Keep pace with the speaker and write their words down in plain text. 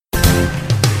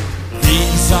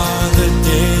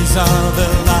days of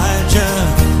Elijah,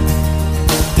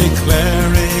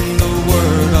 declaring the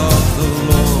word of the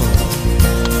Lord.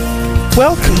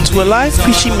 Welcome to a live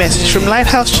preaching message from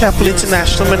Lighthouse Chapel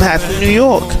International, Manhattan, New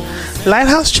York.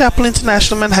 Lighthouse Chapel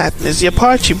International Manhattan is the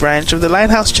Apache branch of the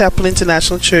Lighthouse Chapel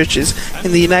International Churches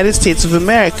in the United States of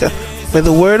America, where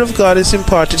the Word of God is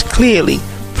imparted clearly,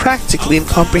 practically, and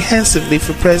comprehensively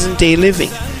for present-day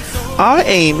living. Our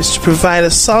aim is to provide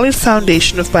a solid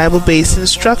foundation of Bible-based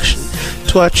instruction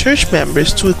to our church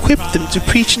members to equip them to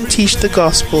preach and teach the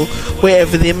gospel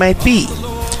wherever they might be.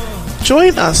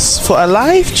 Join us for a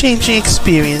life-changing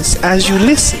experience as you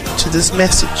listen to this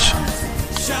message.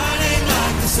 Shining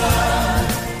like the sun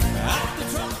at the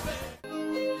trumpet.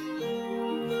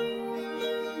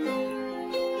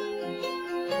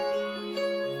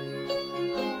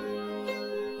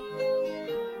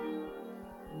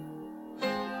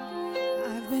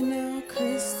 I've been a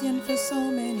Christian for so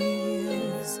many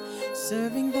years,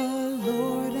 serving the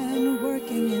Lord and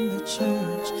working in the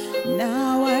church.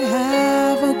 Now I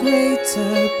have a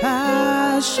greater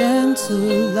passion to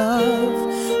love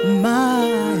my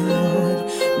Lord.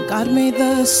 God made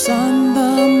the sun,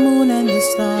 the moon, and the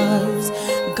stars.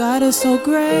 God is so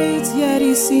great, yet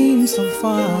He seems so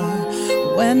far.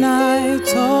 When I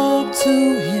talk to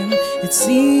Him, it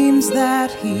seems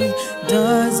that He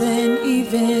doesn't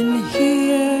even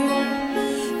hear.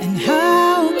 And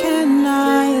how can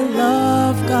I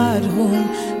love God whom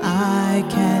I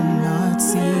cannot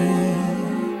see?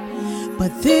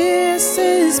 But this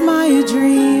is my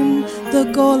dream, the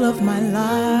goal of my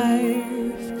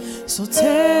life. So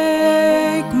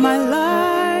take my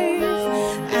life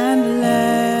and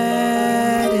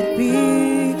let it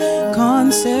be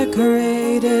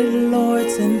consecrated, Lord,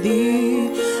 to Thee.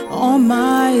 All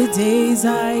my days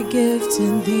I give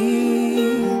to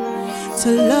Thee. To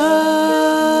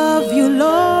love You,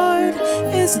 Lord,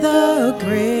 is the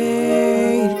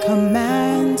great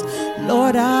command.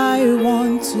 Lord, I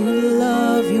want to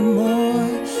love You more,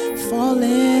 fall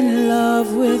in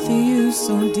love with You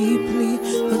so deeply,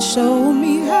 but show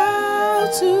me how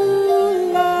to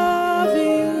love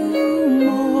You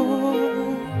more.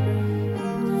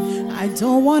 I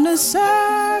don't want to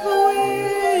serve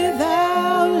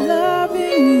without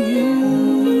loving You.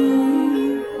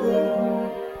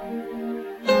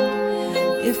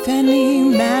 If any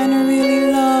man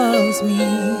really loves me,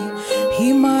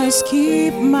 he must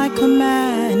keep my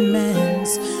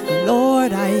commandments.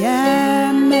 Lord, I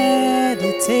am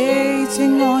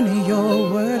meditating on Your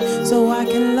word so I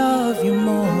can love You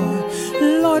more.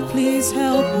 Lord, please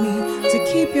help me to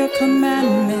keep Your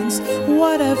commandments.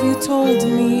 What have You told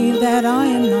me that I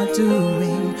am not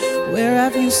doing? Where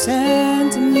have You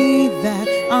sent me that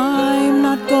I'm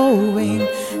not going?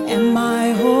 Am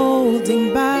I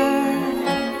holding back?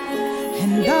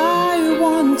 And I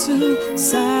want to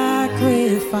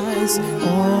sacrifice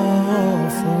all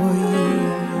for You,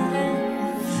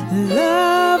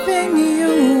 loving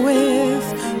You with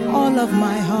all of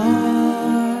my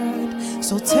heart.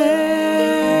 So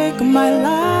take my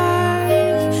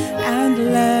life and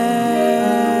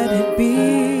let it be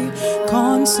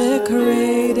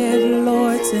consecrated,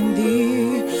 Lord, to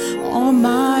Thee. All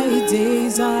my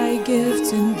days I give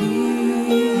to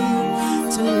Thee.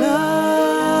 To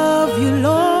love You,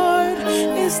 Lord,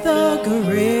 is the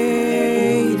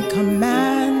great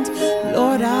command.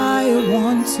 Lord, I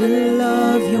want to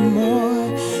love You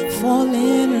more, fall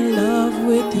in love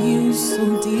with You so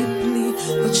deeply,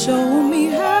 but show me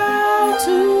how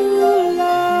to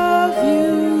love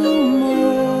You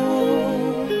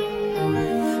more.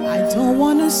 I don't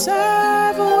want to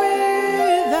serve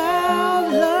without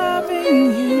loving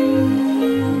You.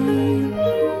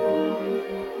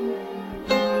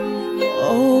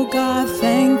 Oh God,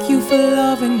 thank You for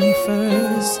loving me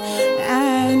first,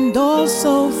 and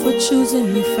also for choosing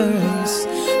me first.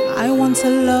 I want to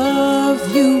love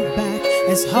You back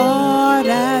as hard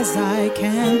as I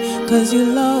can, 'cause You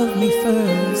love me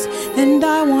first. And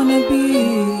I want to be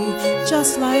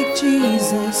just like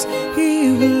Jesus, He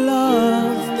who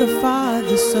loved the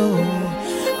Father so.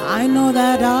 I know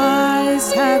that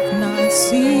eyes have not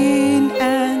seen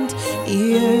and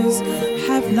ears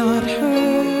have not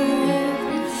heard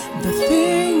the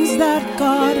things that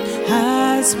God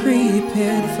has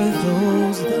prepared for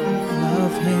those that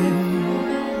love Him.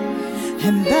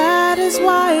 And that is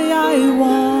why I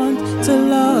want to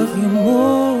love You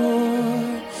more.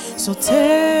 So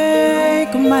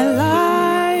take my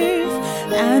life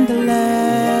and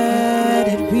let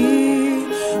it be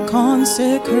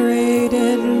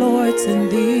consecrated, Lord, to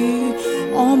Thee.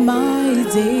 All my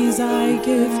days I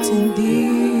give to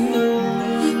Thee.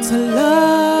 To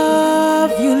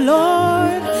love You,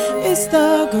 Lord, is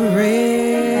the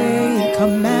great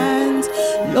command.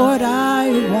 Lord, I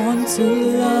want to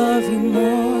love you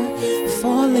more,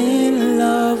 fall in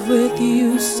love with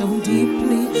you so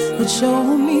deeply. Lord, show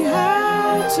me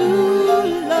how to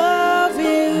love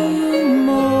you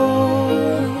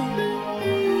more.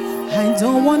 I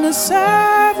don't want to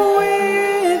serve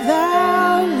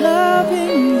without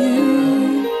loving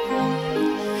you.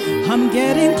 I'm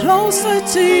getting closer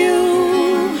to you,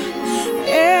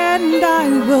 and I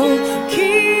will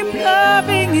keep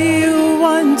loving you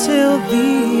until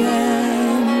the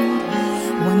end.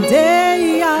 One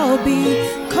day I'll be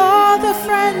called a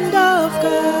friend of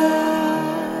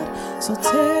God. So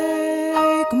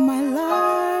take my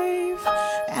life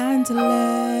and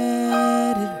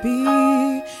let it be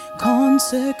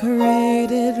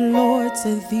consecrated, Lord,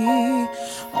 to thee.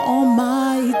 All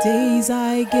my days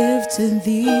I give to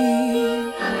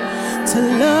thee. To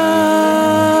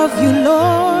love you,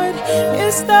 Lord,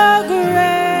 is the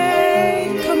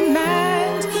great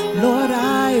command. Lord,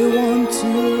 I want to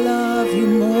love you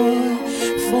more,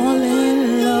 fall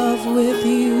in love with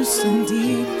you so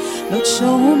deep. Lord,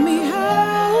 show me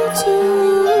how to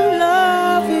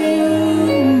love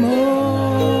you more.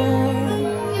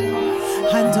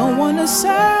 I don't want to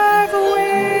serve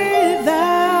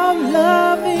without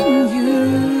loving you.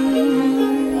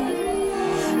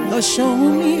 Lord, show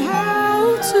me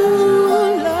how to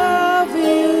love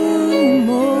you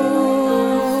more.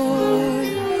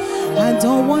 I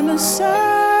don't want to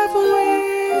serve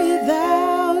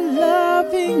without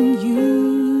loving you,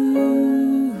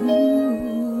 Lord.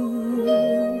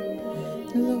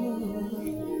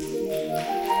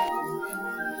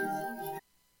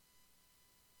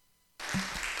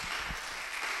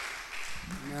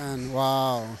 Amen.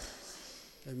 Wow.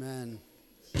 Amen.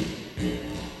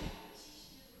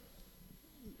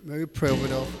 May we pray over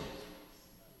it.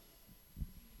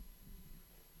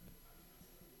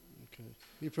 Okay.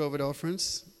 We pray over the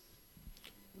offerings.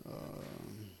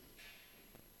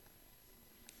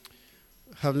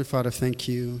 Heavenly Father, thank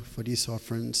you for these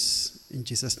offerings. In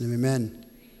Jesus' name, amen.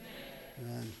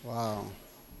 Amen. Wow.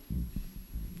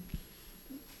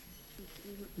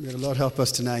 May the Lord help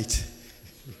us tonight.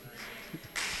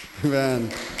 Amen.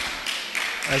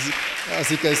 As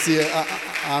you can see,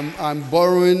 I'm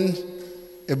borrowing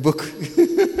a book.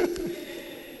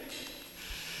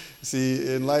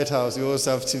 See, in Lighthouse, you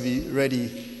also have to be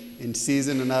ready in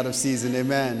season and out of season.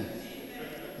 Amen.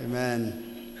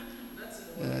 Amen.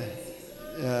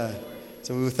 Yeah.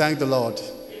 So we will thank the Lord.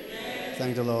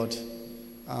 Thank the Lord.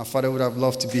 Our Father would have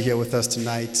loved to be here with us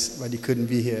tonight, but he couldn't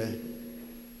be here.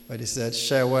 But he said,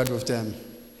 share a word with them.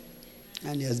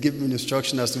 And he has given me an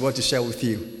instruction as to what to share with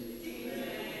you.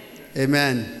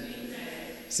 Amen.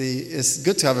 See, it's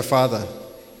good to have a father,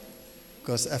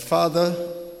 because a father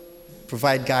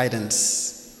provides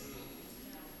guidance.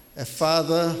 A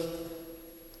father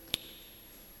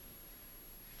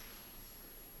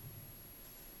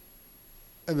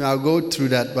I'll go through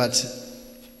that, but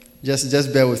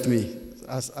just bear with me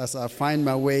as I find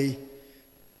my way.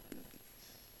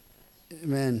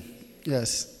 Amen.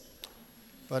 Yes.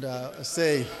 But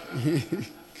say,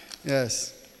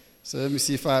 yes. So let me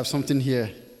see if I have something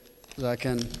here that I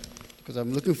can, because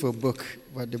I'm looking for a book,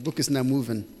 but the book is not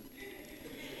moving.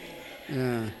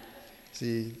 Yeah.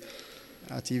 See,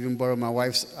 I had to even borrow my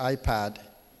wife's iPad.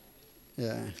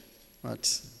 Yeah.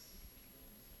 But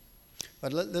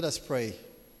let us pray.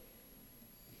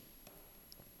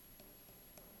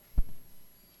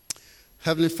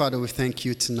 Heavenly Father, we thank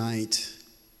you tonight.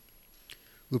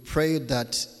 We pray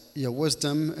that your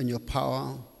wisdom and your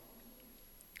power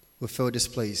will fill this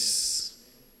place.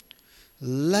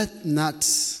 Let not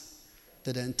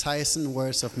the enticing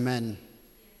words of men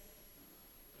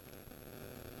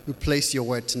replace your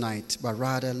word tonight, but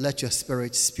rather let your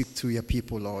spirit speak through your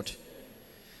people, Lord.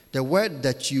 The word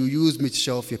that you use me to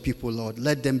show off your people, Lord,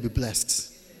 let them be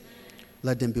blessed.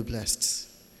 Let them be blessed.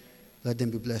 Let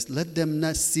them be blessed. Let them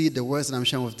not see the words that I'm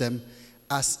sharing with them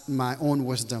as my own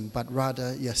wisdom, but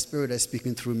rather your spirit is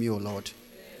speaking through me, O Lord.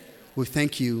 We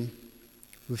thank you.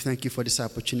 We thank you for this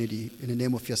opportunity. In the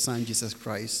name of your Son, Jesus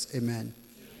Christ. Amen.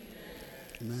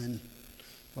 Amen.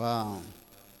 Wow.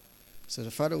 So the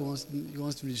Father wants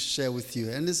me to share with you.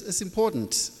 And it's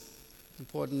important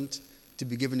to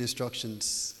be given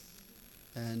instructions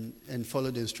and follow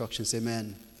the instructions.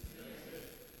 Amen.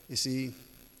 You see,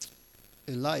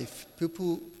 in life,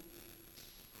 people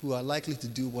who are likely to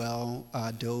do well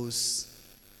are those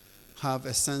who have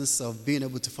a sense of being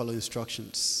able to follow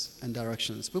instructions and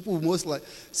directions. People who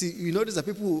you notice that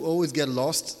people who always get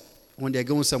lost when they're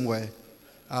going somewhere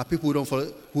are people who don't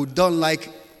follow, who don't like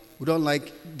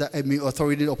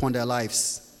authority upon their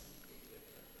lives.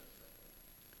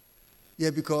 Yeah,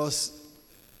 because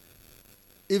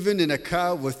even in a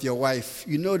car with your wife,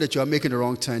 you know that you are making the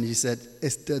wrong turn. He said,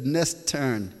 it's the next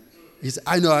turn. He said,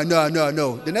 I know.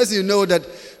 The next thing you know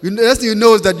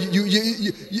is that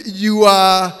you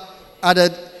are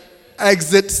at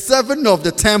exit 7 of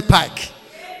the turnpike,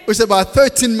 which is about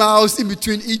 13 miles in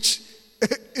between each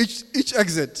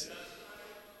exit.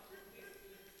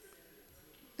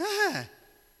 Yeah.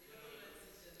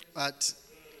 But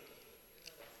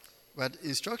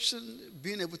instruction,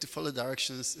 being able to follow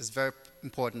directions is very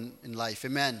important in life.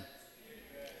 Amen.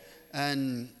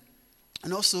 And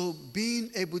also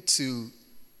being able to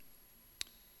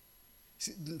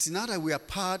see now that we are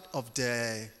part of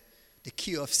the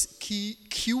QFC,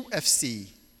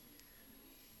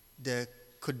 the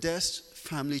Kodesh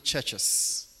Family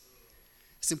Churches.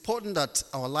 It's important that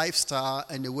our lifestyle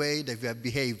and the way that we have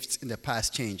behaved in the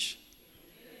past change.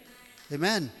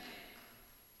 Amen.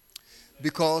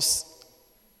 Because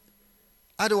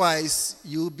otherwise,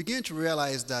 you begin to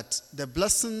realize that the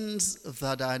blessings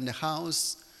that are in the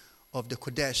house of the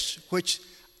Kodesh, which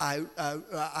I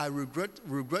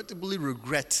regrettably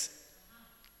regret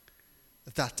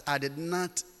that I did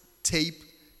not tape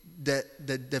the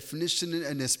definition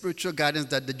and the spiritual guidance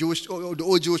that the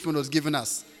old Jewish man was giving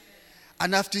us.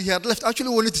 And after he had left, I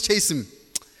actually wanted to chase him,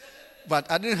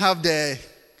 but I didn't have the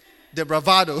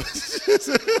bravado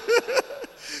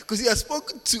because he had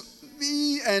spoken to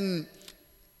me, and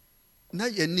now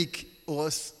Yannick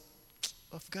was,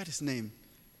 I forgot his name.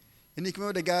 Yannick,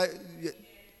 remember the guy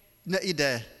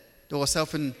that was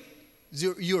helping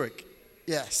Zurich?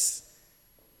 Yes.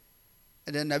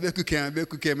 And then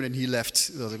Abeku came and he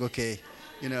left. I was like, okay,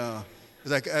 you know. It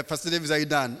was like, Pastor Davis, are you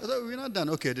done? I was like, we're not done.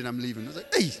 Okay, then I'm leaving. I was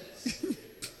like, hey.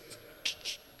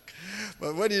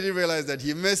 But what he didn't realize that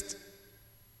he missed,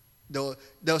 there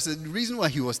was a reason why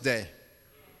he was there.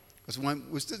 Because when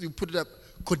we put it up,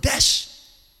 Kodesh.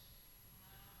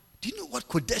 Do you know what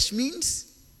Kodesh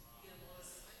means?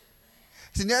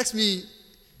 So he asked me,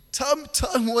 tell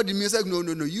me what it means. I was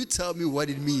like, no, you tell me what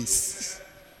it means.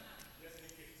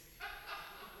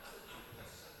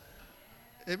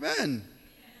 Amen.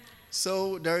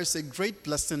 So there is a great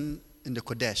blessing in the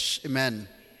Kodesh. Amen.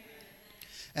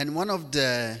 And one of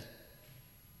the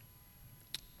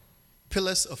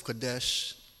pillars of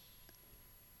Kodesh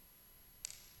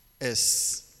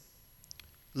is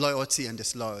loyalty and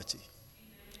disloyalty.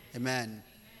 Amen.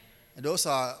 And those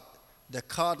are the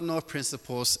cardinal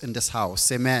principles in this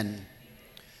house. Amen.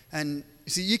 And you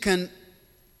see, you can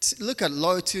look at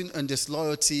loyalty and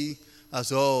disloyalty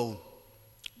as,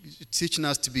 teaching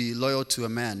us to be loyal to a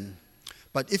man.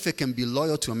 But if you can be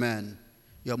loyal to a man,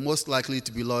 you're most likely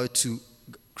to be loyal to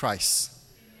Christ.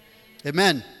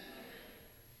 Amen.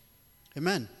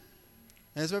 Amen.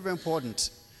 And it's very, very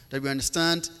important that we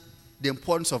understand the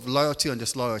importance of loyalty and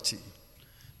disloyalty.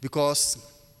 Because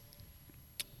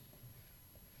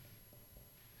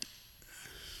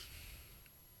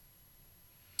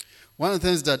one of the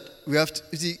things that we have to,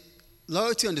 you see,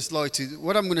 loyalty and disloyalty,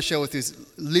 what I'm going to share with you is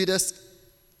leaders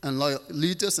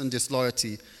and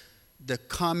disloyalty, the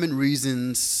common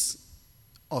reasons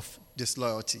of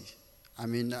disloyalty. I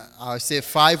mean, I'll say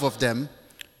 5 of them,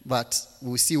 but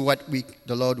we'll see what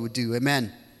the Lord will do.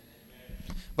 Amen.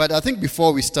 But I think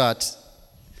before we start,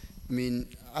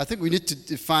 I think we need to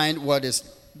define what is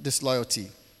disloyalty,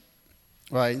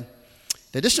 right?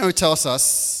 The dictionary tells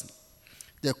us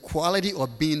the quality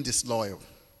of being disloyal,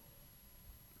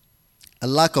 a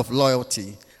lack of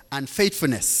loyalty, and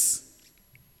faithfulness.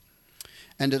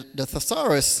 And the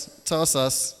thesaurus tells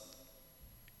us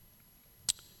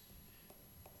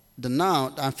the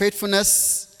noun,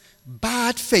 unfaithfulness,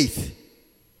 bad faith,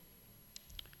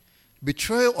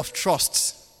 betrayal of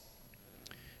trust,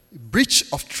 breach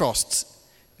of trust,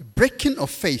 breaking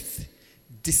of faith,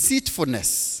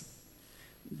 deceitfulness,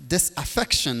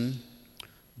 disaffection,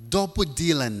 double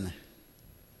dealing,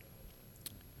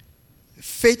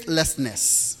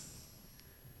 faithlessness,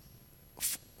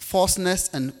 falseness,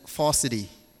 and falsity.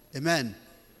 Amen.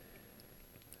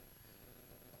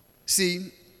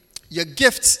 See, your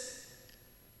gift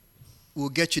will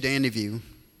get you the interview.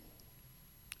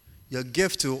 Your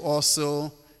gift will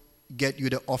also get you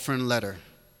the offering letter.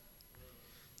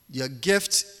 Your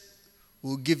gift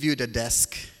will give you the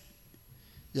desk.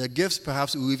 Your gifts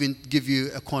perhaps will even give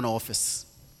you a corner office.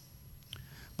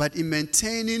 But in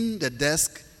maintaining the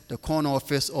desk, the corner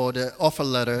office, or the offer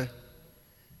letter,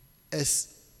 is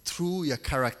through your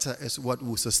character is what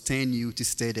will sustain you to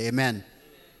stay there. Amen.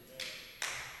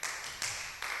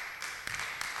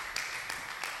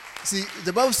 See,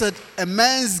 the Bible said, a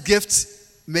man's gift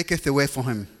maketh a way for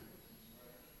him.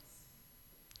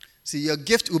 See, your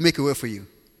gift will make a way for you.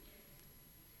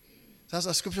 That's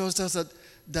what Scripture tells us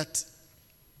that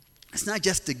It's not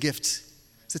just a gift.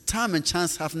 It's a time and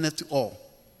chance happening to all.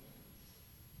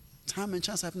 Time and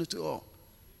chance happening to all.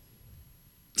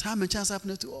 Time and chance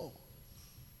happening to all.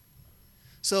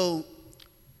 So,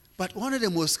 but one of the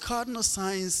most cardinal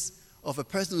signs of a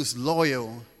person who's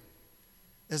loyal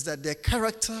is that their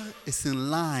character is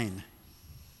in line.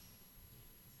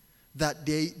 That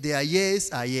their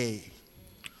yeas are yea.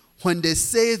 When they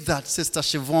say that, Sister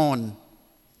Siobhan,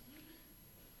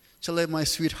 Charlie, my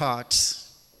sweetheart,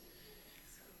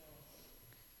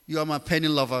 you are my penny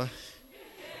lover.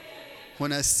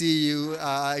 When I see you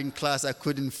in class, I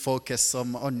couldn't focus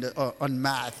on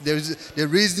math. The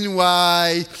reason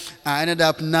why I ended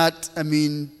up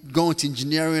going to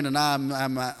engineering, and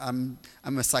I'm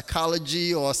a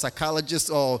psychology or a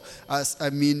psychologist, or I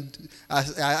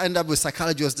ended up with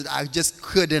psychology, was that I just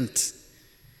couldn't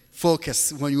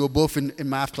focus when you were both in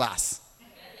math class.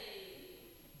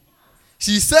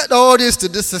 She said all this to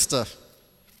this sister.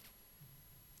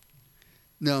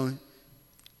 No.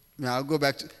 Now I'll go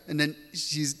back to, and then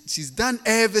she's done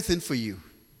everything for you.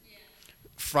 Yeah.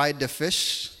 Fried the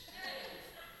fish,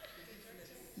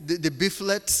 the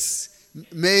beeflets,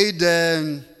 made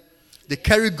the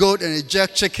curry goat and the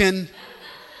jerk chicken,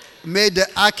 made the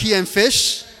ackee and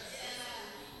fish,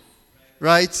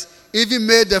 right? Even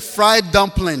made the fried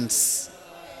dumplings.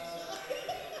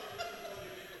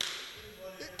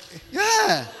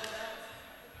 Yeah.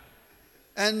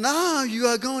 And now you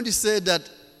are going to say that,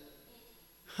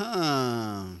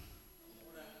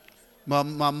 my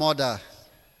mother,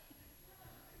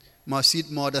 my sweet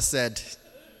mother said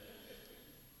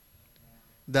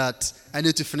that I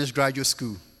need to finish graduate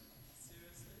school.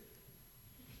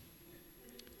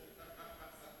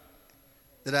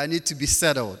 That I need to be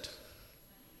settled.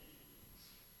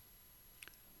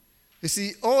 You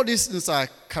see, all these things are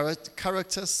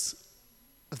characters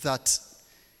that,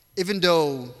 even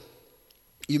though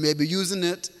you may be using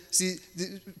it, see,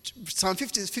 Psalm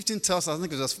 15 tells us, I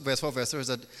think it was verse 4, verse 3,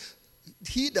 that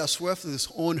he that sweareth with his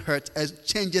own hurt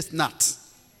changes not.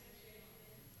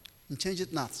 He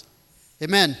changes not.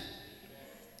 Amen.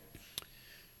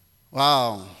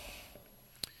 Wow.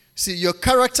 See, your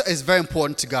character is very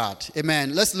important to God.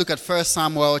 Amen. Let's look at 1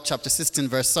 Samuel chapter 16,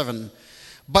 verse 7.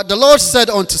 But the Lord said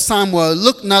unto Samuel,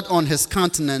 look not on his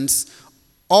countenance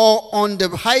or on the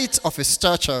height of his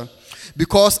stature,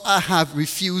 because I have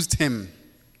refused him.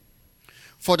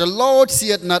 For the Lord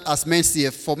seeth not as men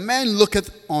seeth, for man looketh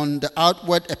on the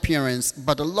outward appearance,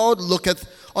 but the Lord looketh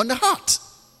on the heart.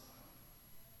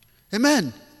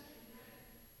 Amen.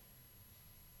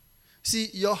 See,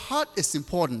 your heart is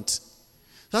important.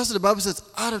 That's what the Bible says,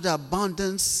 out of the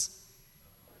abundance,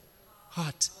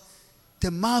 heart,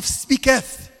 the mouth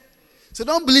speaketh. So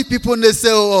don't believe people when they say,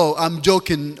 oh, I'm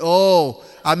joking. Oh,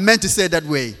 I meant to say it that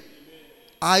way.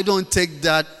 I don't take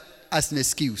that as an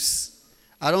excuse.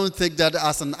 I don't take that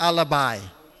as an alibi.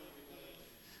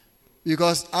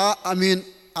 Because, I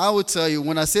will tell you,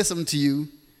 when I say something to you,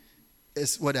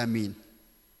 it's what I mean.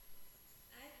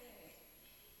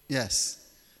 Yes.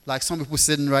 Like some people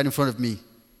sitting right in front of me.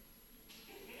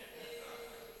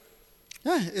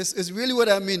 Yeah, it's really what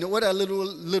I mean, what I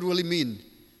literally mean.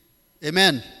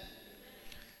 Amen.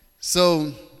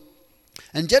 So,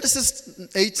 and Genesis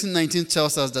 18:19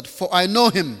 tells us that, for I know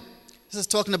him, this is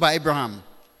talking about Abraham,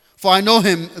 for I know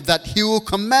him that he will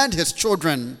command his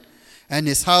children and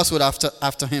his household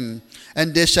after him,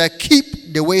 and they shall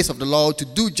keep the ways of the Lord to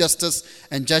do justice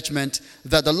and judgment,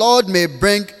 that the Lord may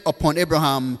bring upon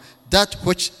Abraham that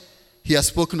which he has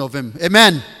spoken of him.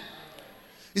 Amen.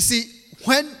 You see,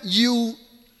 when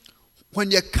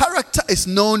your character is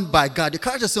known by God, your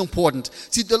character is so important.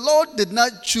 See, the Lord did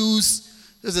not choose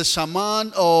as a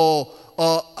shaman or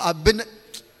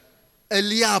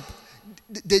Eliab,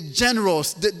 the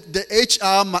generals, the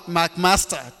H.R.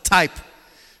 McMaster type.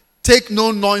 Take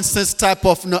no nonsense type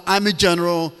of army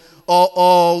general,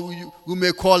 or we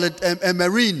may call it a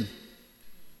marine.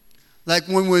 Like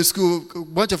when we were in school, a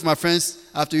bunch of my friends,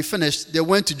 after we finished, they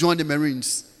went to join the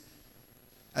Marines.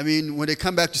 When they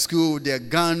come back to school, their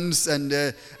guns,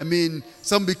 and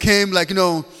some became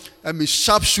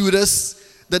sharpshooters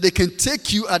that they can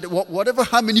take you at whatever,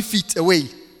 how many feet away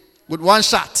with one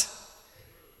shot.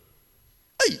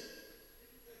 Hey!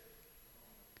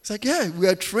 It's like, yeah, we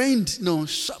are trained,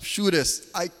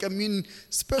 sharpshooters.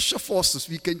 Special forces.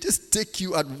 We can just take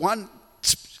you at one,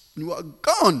 you are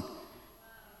gone.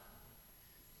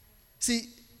 See,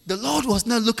 the Lord was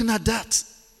not looking at that.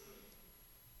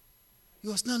 He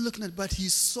was not looking at, but he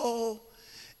saw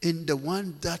in the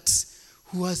one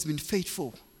who has been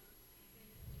faithful.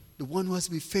 The one who has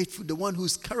been faithful, the one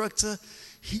whose character,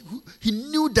 he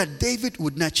knew that David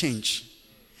would not change.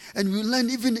 And we learn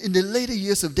even in the later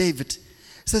years of David.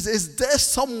 It says, is there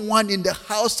someone in the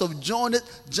house of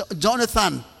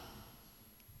Jonathan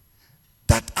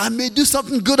that I may do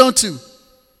something good unto?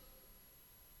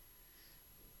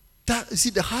 That, you see,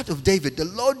 the heart of David, the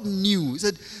Lord knew. He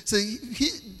said, so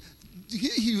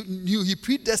he knew, he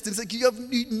predestined. Like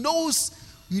he knows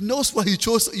why he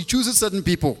chooses certain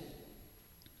people.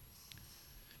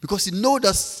 Because he knows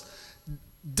that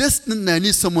this thing I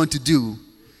need someone to do,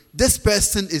 this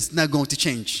person is not going to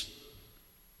change.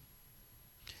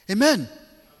 Amen.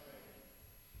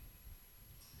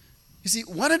 You see,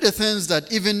 one of the things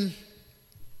that even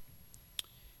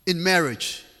in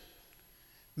marriages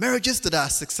that are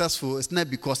successful is not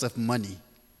because of money,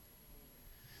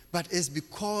 but it's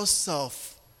because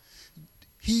of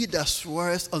he that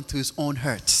swears unto his own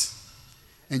hurt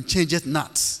and changes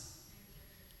not.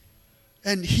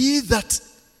 And he that,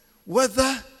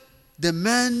 whether the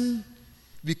man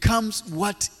becomes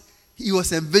what he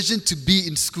was envisioned to be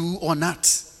in school or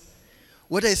not,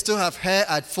 whether he still have hair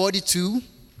at 42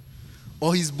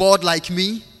 or he's bald like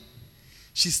me,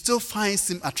 she still finds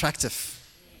him attractive.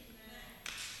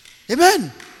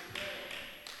 Amen.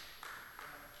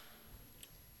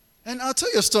 And I'll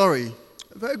tell you a story.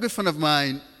 A very good friend of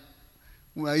mine,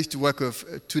 who I used to work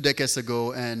with 2 decades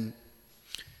ago, and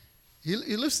he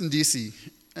lives in D.C.,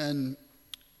 and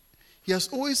he has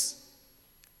always,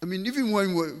 I mean, even when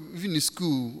we were even in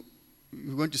school, he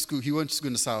went to school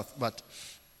in the South, but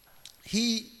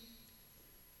see,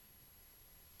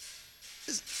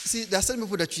 there are certain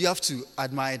people that you have to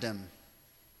admire them.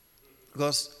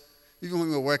 Because even when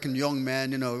we were working, young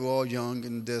men, we were all young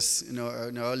in this, in our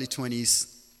early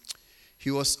 20s, he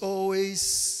was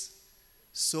always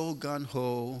so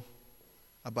gung-ho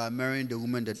about marrying the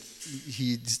woman that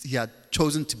he had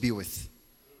chosen to be with.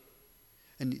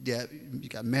 And he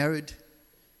got married,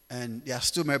 and they are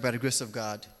still married by the grace of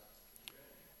God.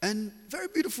 And very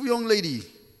beautiful young lady.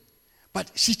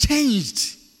 But she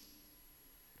changed.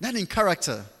 Not in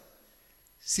character.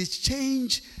 She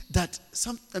changed that,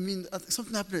 something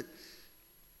happened.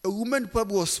 A woman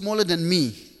probably was smaller than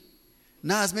me.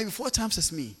 Now it's maybe 4 times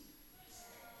as me.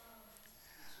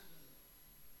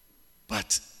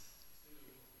 But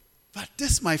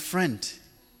this, my friend,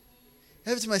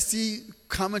 every time I see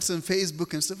comments on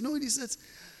Facebook and stuff,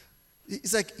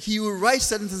 it's like he will write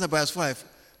certain things about his wife.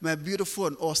 My beautiful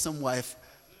and awesome wife,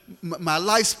 my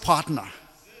life's partner.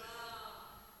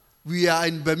 We are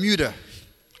in Bermuda,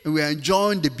 and we are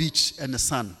enjoying the beach and the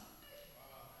sun.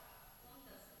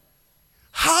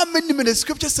 How many minutes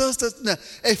scripture says that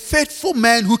a faithful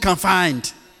man who can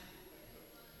find?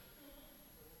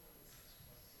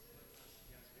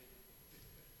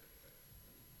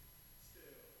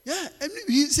 Yeah, and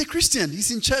he's a Christian. He's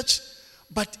in church.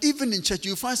 But even in church,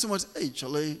 you find someone say, hey,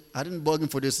 Charlie, I didn't bargain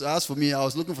for this. As for me, I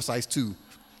was looking for size 2. And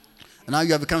now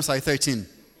you have become size 13.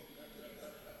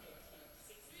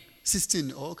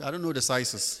 16. Oh, I don't know the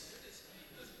sizes.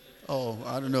 Oh,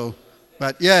 I don't know.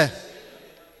 But yeah.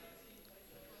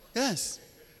 Yes.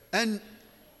 And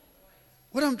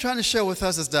what I'm trying to share with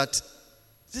us is that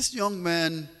this young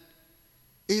man,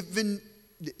 even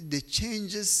the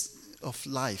changes of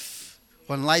life,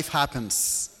 when life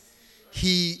happens,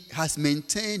 he has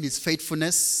maintained his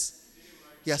faithfulness.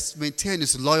 He has maintained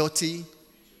his loyalty.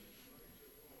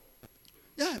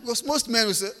 Yeah, because most men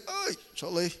will say, oh,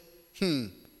 Charlie,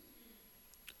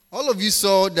 all of you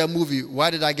saw that movie,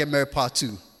 Why Did I Get Married Part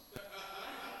 2?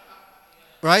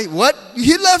 Right? What?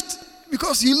 He left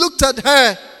because he looked at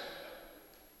her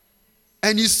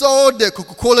and he saw the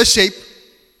Coca-Cola shape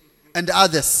and the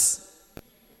others.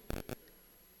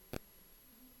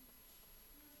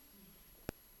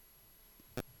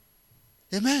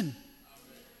 Amen.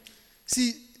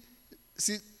 See,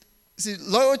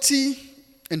 loyalty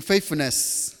and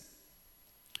faithfulness,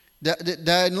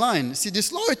 they're in line. See,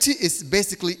 disloyalty is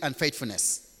basically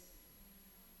unfaithfulness.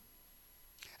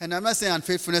 And I'm not saying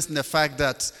unfaithfulness in the fact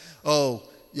that, oh,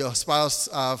 your spouse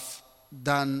have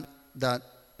done that.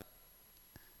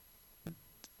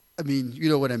 I mean, you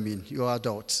know what I mean. You're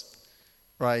adults,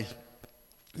 right?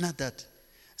 Not that.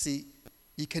 See,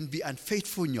 you can be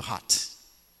unfaithful in your heart.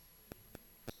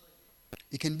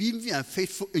 You can be even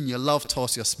unfaithful in your love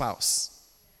towards your spouse.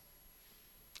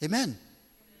 Amen.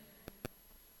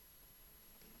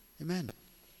 Amen.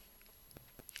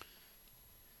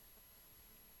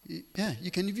 Yeah,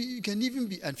 you can even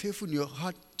be unfaithful in your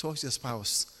heart towards your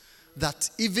spouse. That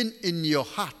even in your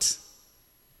heart,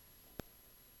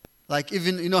 like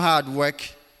even, you know how at work,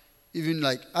 even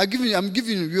like, I'm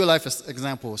giving you real life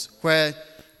examples where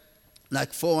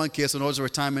like 401ks and all the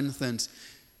retirement things,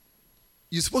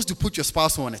 you're supposed to put your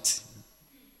spouse on it.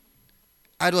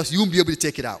 Otherwise, you won't be able to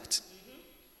take it out.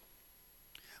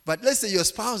 But let's say your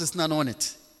spouse is not on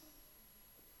it.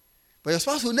 But your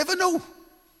spouse will never know.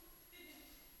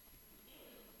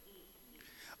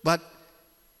 But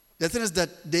the thing is that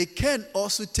they can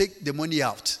also take the money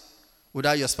out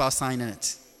without your spouse signing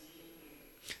it.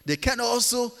 They can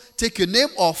also take your name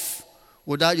off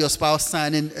without your spouse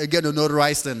signing, again, a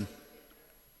notarized thing.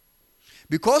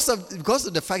 Because of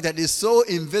the fact that it's so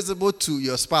invisible to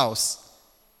your spouse,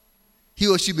 he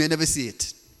or she may never see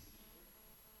it.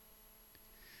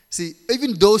 See,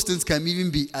 even those things can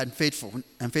even be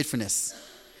unfaithfulness.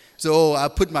 So I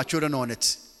put my children on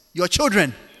it. Your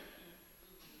children.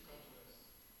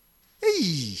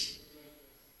 Hey,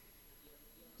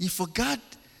 you forgot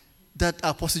that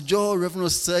Apostle Joel,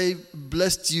 Reverend say,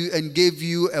 blessed you and gave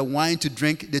you a wine to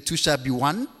drink, the two shall be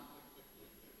one?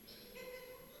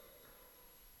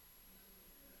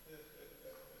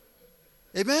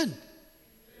 Amen.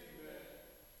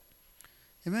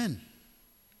 Amen.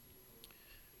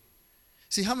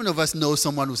 See, how many of us know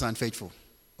someone who's unfaithful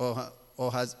or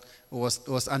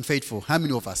was unfaithful? How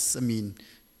many of us? I mean,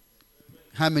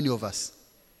 how many of us?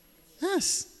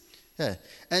 Yes. Yeah.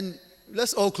 And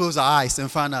let's all close our eyes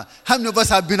and find out how many of us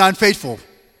have been unfaithful.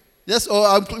 We're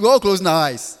all closing our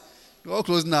eyes. We're all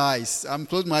closing our eyes. I'm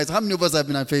closing my eyes. How many of us have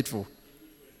been unfaithful?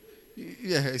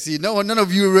 Yeah. See, none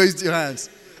of you raised your hands.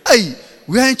 Hey,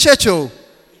 we are in church,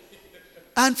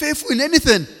 unfaithful in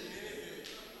anything.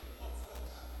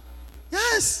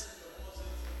 Yes.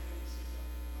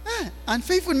 Yeah,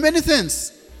 unfaithful in many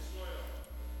things.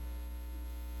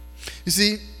 You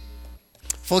see,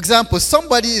 for example,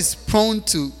 somebody is prone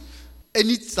to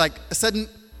any a certain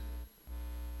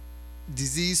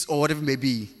disease or whatever it may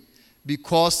be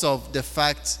because of the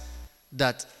fact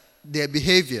that their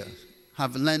behavior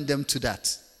have led them to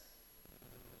that.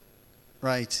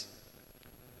 Right?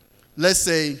 Let's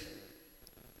say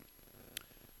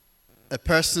a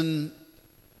person,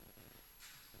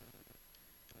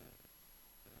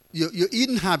 your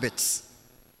eating habits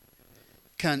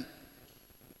can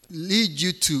lead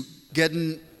you to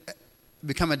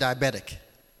become a diabetic,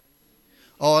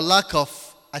 or lack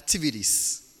of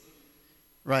activities,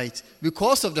 right?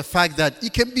 Because of the fact that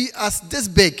it can be as this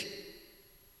big,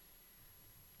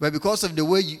 but because of the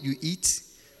way you eat,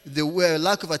 the way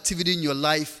lack of activity in your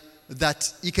life,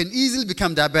 that you can easily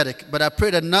become diabetic. But I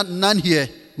pray that none here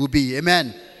will be.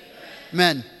 Amen.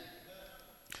 Amen.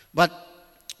 But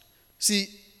see,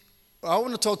 I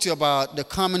want to talk to you about the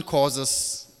common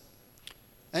causes,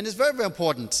 and it's very, very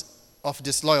important, of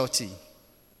disloyalty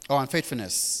or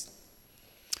unfaithfulness.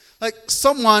 Like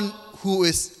someone who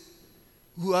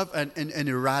have an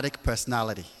erratic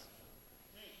personality.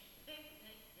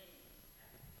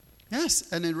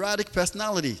 Yes, an erratic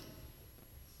personality.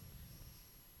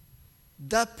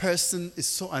 That person is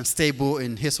so unstable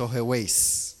in his or her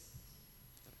ways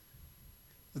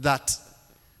that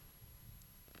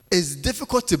it's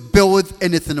difficult to build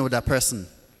anything with that person.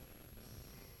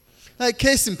 Like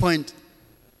case in point,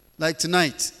 like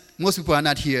tonight, most people are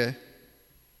not here.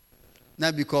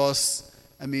 Not because,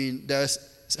 there's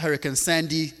Hurricane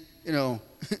Sandy,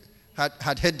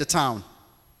 had hit the town.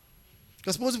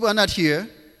 Because most people are not here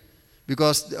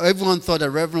because everyone thought that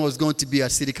Reverend was going to be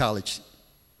at City College.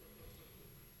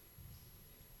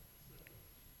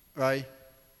 Right?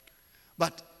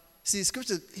 But, see,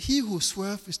 Scripture, he who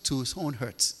swerves is to his own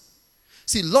hurt.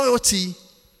 See, loyalty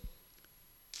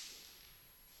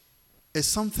is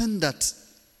something that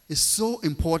is so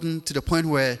important to the point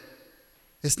where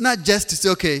it's not just to say,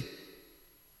 okay,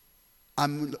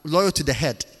 I'm loyal to the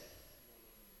head.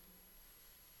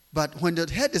 But when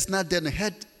the head is not there, the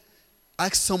head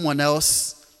asks someone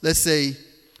else, let's say,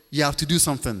 you have to do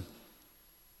something.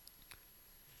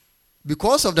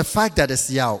 Because of the fact that it's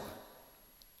Yao.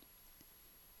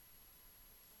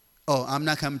 Oh, I'm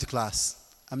not coming to class.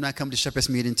 I'm not coming to Shepherd's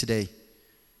meeting today.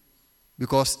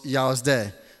 Because Yao is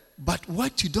there. But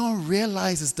what you don't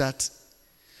realize is that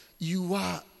you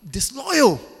are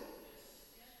disloyal.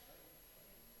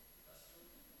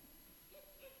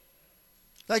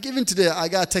 Like even today, I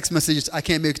got text messages, I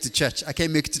can't make it to church. I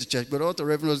can't make it to the church. But all the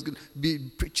Reverend was going to be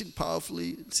preaching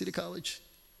powerfully at City College.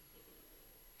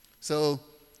 So,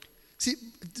 see,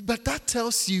 but that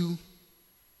tells you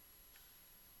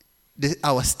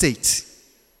our state.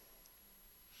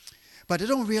 But they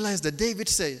don't realize that David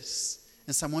says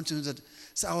in Psalm 120 that,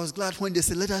 so I was glad when they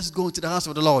said, let us go into the house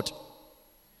of the Lord.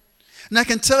 And I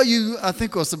can tell you, I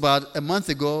think it was about a month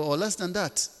ago or less than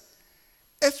that.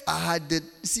 If I had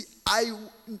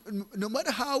no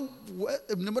matter how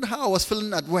I was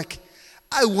feeling at work,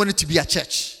 I wanted to be at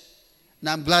church. And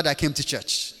I'm glad I came to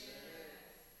church.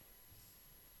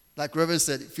 Like Reverend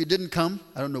said, if you didn't come,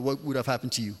 I don't know what would have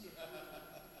happened to you.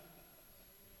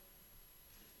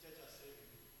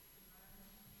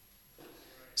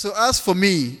 So as for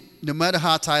me, no matter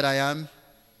how tired I am,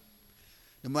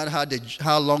 no matter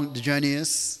how long the journey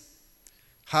is,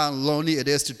 how lonely it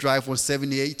is to drive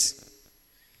 178,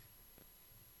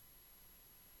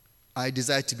 I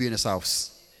desire to be in his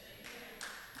house.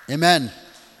 Amen.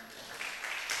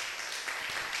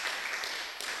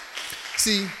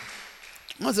 See,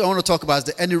 one thing I want to talk about is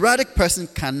that an erratic person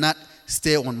cannot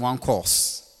stay on one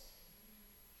course.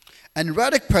 An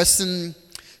erratic person,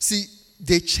 see,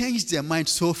 they change their mind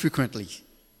so frequently.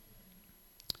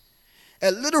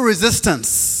 A little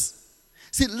resistance.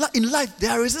 See, in life, there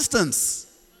are resistance.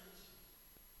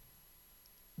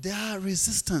 There are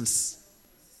resistance.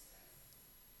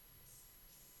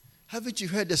 Haven't you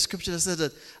heard the scripture that says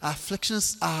that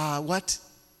afflictions are what?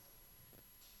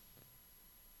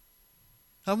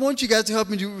 I want you guys to help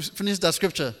me to finish that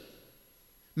scripture.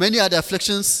 Many are the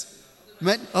afflictions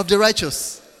of the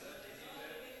righteous.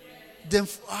 Them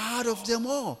out of them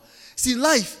all. See, in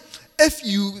life, if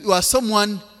you are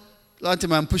someone,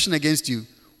 I'm pushing against you,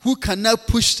 who cannot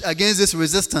push against this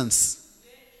resistance,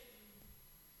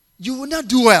 you will not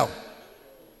do well.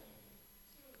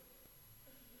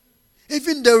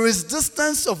 Even the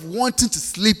resistance of wanting to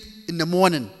sleep in the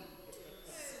morning.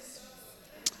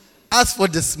 As for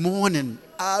this morning,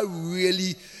 I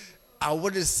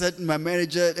would have sent my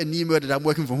manager an email that I'm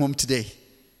working from home today.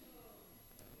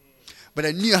 But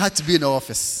I knew I had to be in the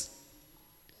office.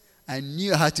 I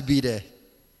knew I had to be there.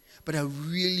 But I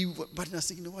was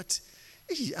thinking, you know what?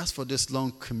 If you ask for this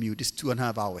long commute, it's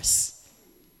 2.5 hours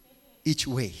each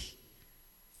way.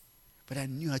 But I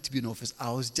knew I had to be in the office.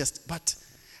 But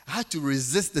I had to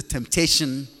resist the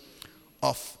temptation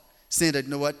of saying that,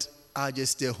 you know what? I'll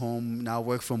just stay home, now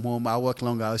work from home, I'll work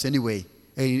long hours anyway.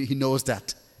 And he knows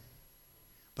that.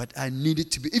 But I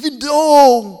needed to be, even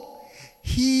though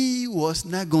he was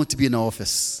not going to be in the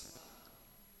office.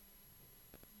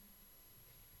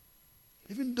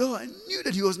 Even though I knew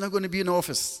that he was not going to be in the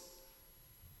office.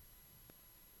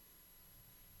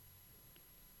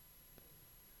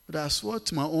 But I swore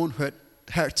to my own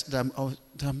heart that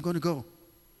I'm going to go.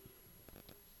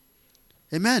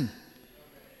 Amen.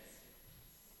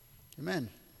 Amen.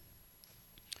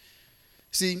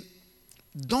 See,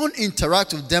 don't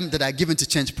interact with them that are given to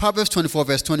change. Proverbs 24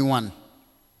 verse 21.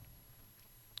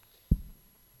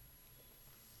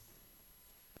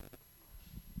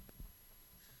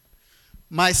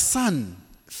 My son,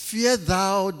 fear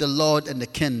thou the Lord and the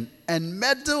king, and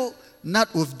meddle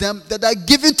not with them that are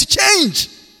given to change.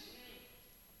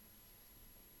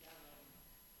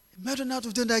 Meddle not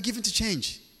with them that are given to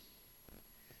change.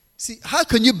 See, how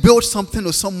can you build something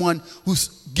with someone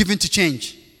who's given to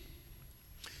change?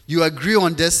 You agree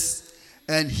on this,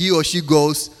 and he or she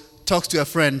goes, talks to a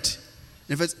friend,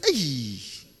 and says, hey,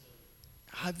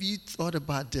 have you thought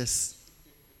about this?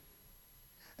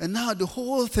 And now the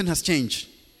whole thing has changed.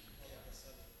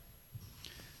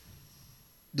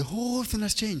 The whole thing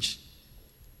has changed.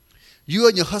 You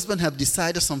and your husband have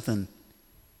decided something.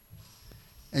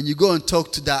 And you go and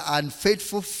talk to that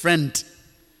unfaithful friend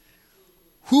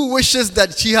who wishes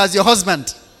that she has your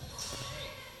husband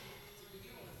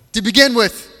to begin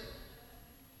with.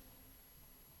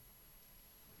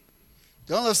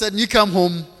 Then all of a sudden you come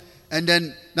home, and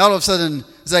then now all of a sudden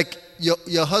it's like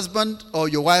your husband or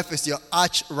your wife is your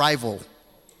arch rival.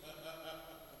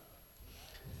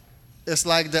 It's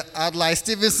like the Adlai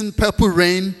Stevenson Purple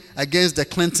Rain against the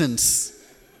Clintons.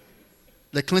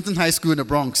 The Clinton High School in the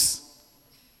Bronx.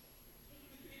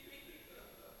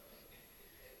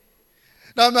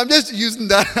 Now, I'm just using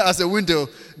that as a window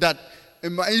that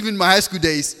even my high school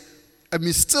days,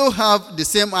 still have the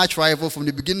same arch rival from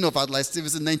the beginning of Adlai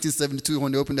Stevenson 1972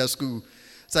 when they opened their school.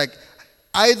 It's like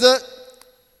either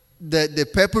the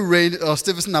Purple Rain or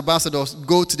Stevenson ambassadors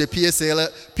go to the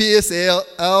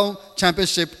PSAL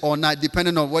championship or not,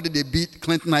 depending on whether they beat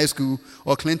Clinton High School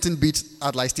or Clinton beat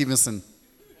Adlai Stevenson.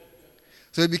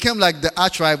 So it became like the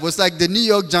arch rival. It's like the New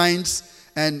York Giants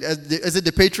and is it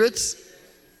the Patriots?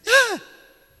 Yeah.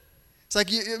 It's like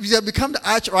you have become the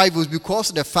arch rivals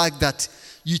because of the fact that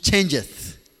you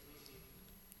changeth.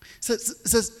 So it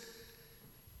says,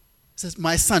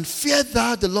 my son, fear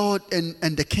thou the Lord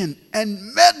and the king,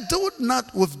 and meddle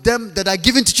not with them that are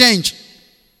given to change.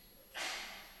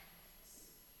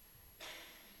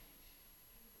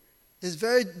 It's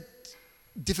very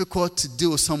difficult to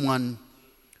deal with someone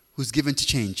who's given to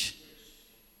change.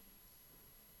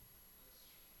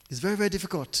 It's very, very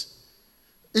difficult.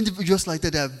 Individuals like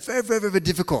that are very, very, very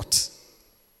difficult.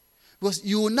 Because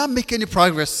you will not make any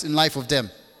progress in life with them.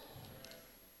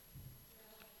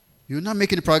 You will not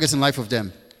make any progress in life with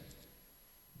them.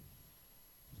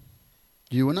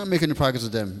 You will not make any progress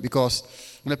with them, because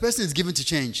when a person is given to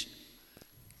change,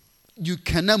 you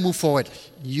cannot move forward.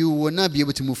 You will not be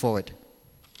able to move forward.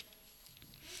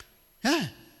 Yeah,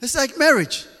 it's like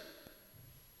marriage.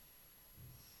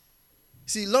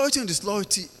 See, loyalty and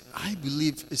disloyalty, I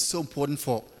believe, is so important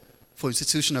for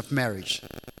institution of marriage.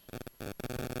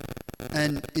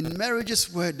 And in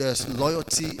marriages where there's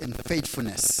loyalty and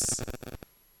faithfulness,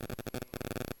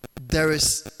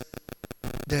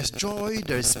 there's joy,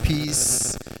 there's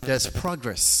peace, there's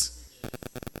progress.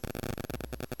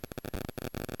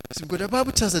 So because the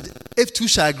Bible tells us that if two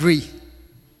shall agree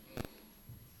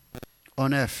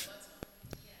on earth,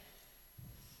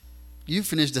 you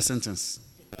finish the sentence.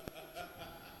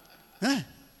 Huh?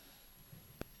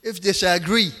 If they shall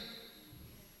agree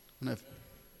on earth,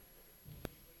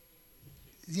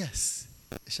 yes,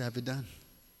 it shall be done.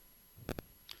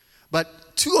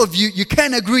 But two of you, you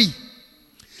can't agree.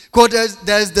 Because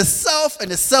there's the self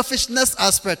and the selfishness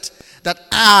aspect that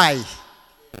I.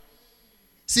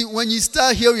 See, when you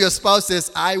start hearing your spouse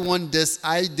says, I want this,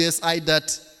 I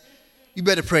that, you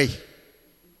better pray.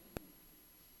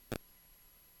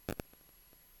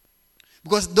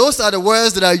 Because those are the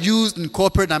words that are used in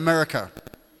corporate America.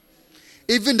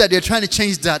 Even that they're trying to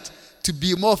change that to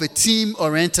be more of a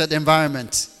team-oriented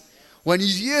environment. When you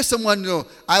hear someone,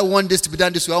 I want this to be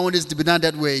done this way, I want this to be done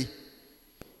that way,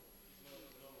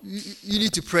 you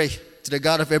need to pray to the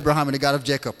God of Abraham and the God of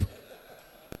Jacob.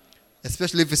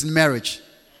 Especially if it's in marriage.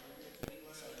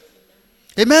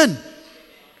 Amen.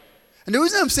 And the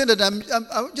reason I'm saying that,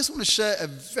 I just want to share a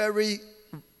very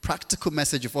practical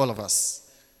message with all of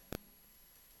us.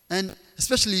 And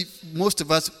especially most of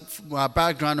us, from our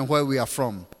background and where we are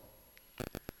from.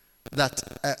 That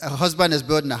a husband is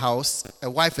building a house, a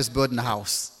wife is building a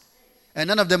house. And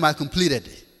none of them are completed.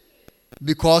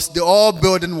 Because they're all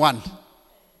building one.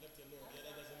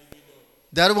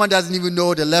 The other one doesn't even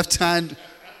know the left hand.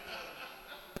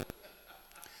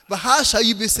 But how shall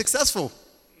you be successful?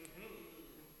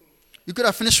 You could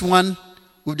have finished one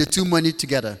with the two money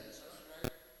together.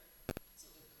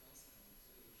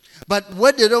 But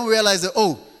what they don't realize is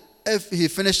that, if he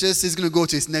finishes, he's going to go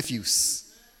to his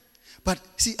nephews. But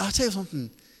see, I'll tell you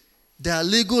something. There are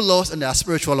legal laws and there are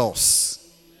spiritual laws.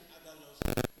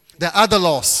 There are other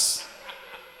laws.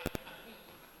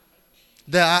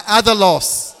 There are other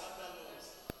laws.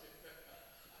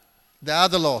 There are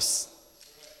other laws.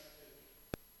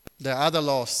 There are other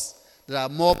laws that are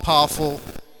more powerful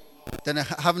than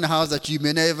having a house that you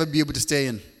may never be able to stay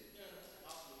in.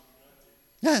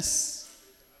 Yes.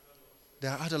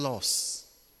 There are other laws.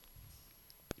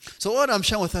 So what I'm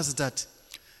sharing with us is that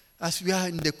as we are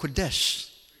in the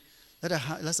Kodesh, let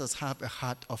us have a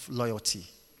heart of loyalty.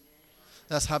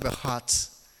 Let us have a heart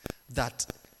that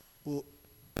will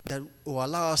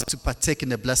allow us to partake in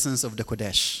the blessings of the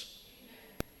Kodesh.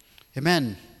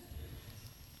 Amen.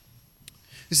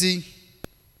 You see,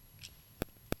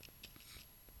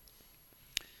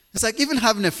 it's like even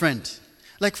having a friend.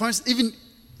 Like for instance, even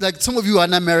like some of you are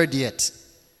not married yet.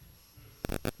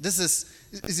 This is,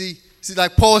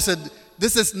 like Paul said,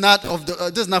 this is not from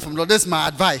the Lord. This is my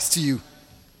advice to you.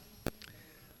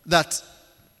 That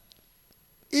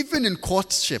even in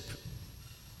courtship,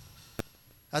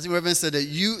 as the Reverend said, that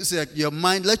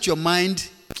let your mind,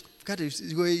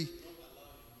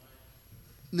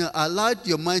 allow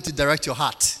your mind to direct your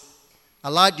heart.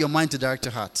 Allow your mind to direct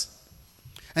your heart.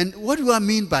 And what do I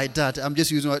mean by that? I'm just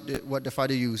using what the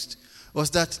Father used. Was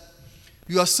that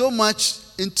you are so much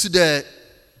into the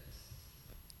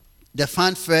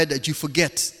fanfare that you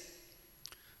forget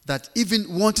that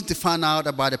even wanting to find out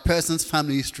about a person's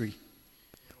family history,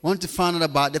 wanting to find out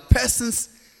about the person's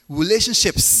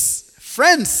relationships,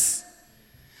 friends,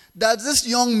 that this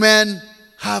young man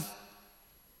have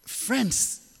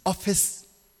friends of his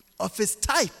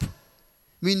type, I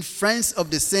mean friends of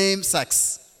the same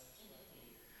sex,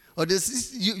 or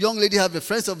this young lady have the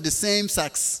friends of the same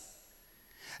sex,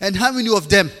 and how many of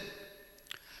them?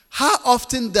 How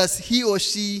often does he or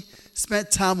she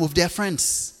spend time with their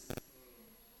friends?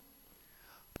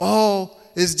 Or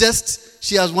it's just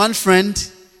she has one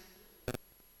friend.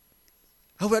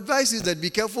 I would advise you that be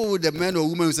careful with the man or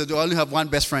woman who says they only have one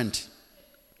best friend.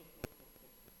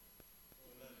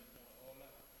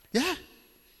 Yeah.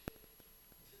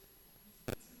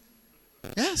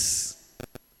 Yes.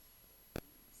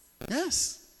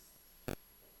 Yes.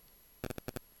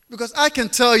 Because I can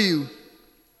tell you,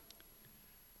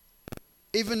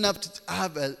 even up to, I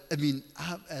have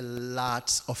a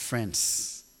lot of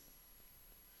friends,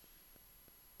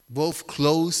 both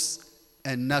close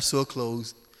and not so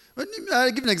close.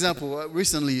 I'll give an example.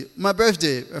 Recently, my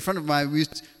birthday, a friend of mine, we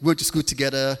went to school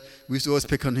together. We used to always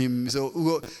pick on him.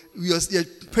 So your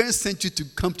parents sent you to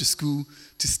come to school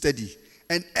to study.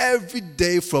 And every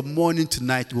day from morning to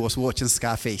night, he was watching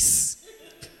Scarface.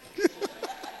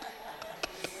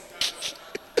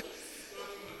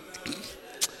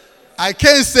 I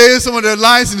can't say some of the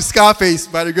lines in Scarface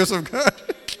by the grace of God.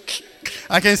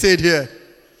 I can't say it here.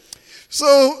 So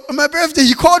on my birthday,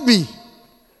 he called me.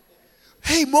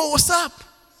 Hey, Mo, what's up?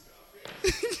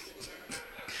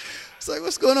 It's like,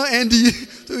 what's going on, Andy?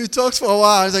 So he talks for a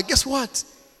while. He's like, guess what?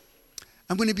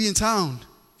 I'm going to be in town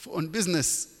on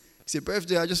business. He said,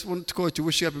 birthday, I just want to call you to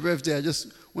wish you happy birthday. I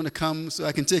just want to come so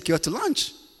I can take you out to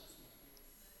lunch.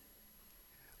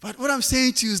 But what I'm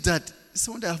saying to you is that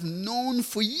someone that I've known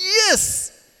for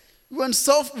years. We were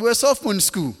sophomore in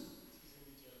school.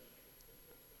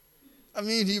 I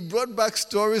mean, he brought back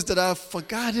stories that I've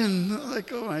forgotten. I'm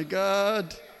like, oh my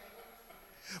God.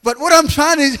 But what I'm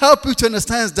trying to help you to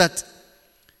understand is that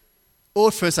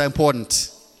old friends are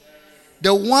important.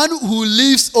 The one who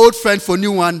leaves old friend for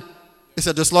new one is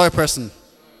a disloyal person.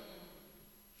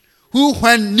 Who,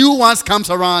 when new ones comes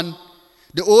around,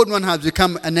 the old one has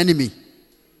become an enemy.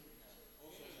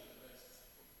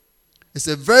 It's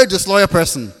a very disloyal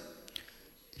person.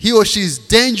 He or she is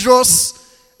dangerous,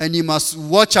 and you must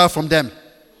watch out from them.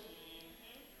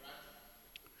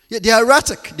 Yeah, they are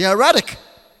erratic. They are erratic.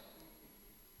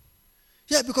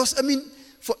 Yeah, because,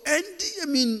 for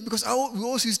Andy, because we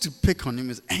always used to pick on him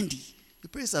as Andy.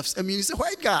 He's a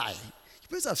white guy. The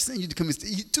parents have sent you to come.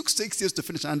 He took 6 years to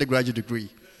finish an undergraduate degree.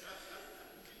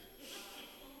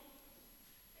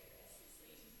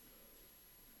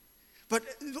 But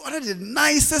one of the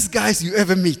nicest guys you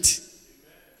ever meet.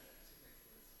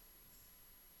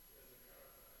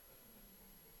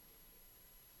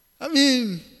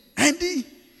 Andy,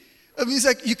 it's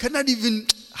like you cannot even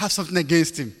have something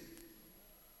against him.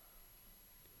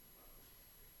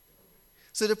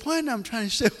 So the point I'm trying to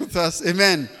share with us,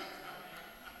 amen.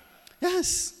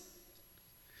 Yes.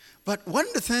 But one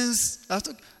of the things, I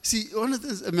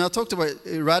talked about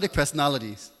erratic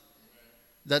personalities.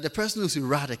 That the person who's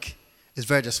erratic is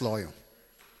very disloyal.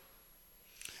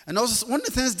 And also, one of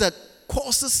the things that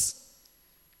causes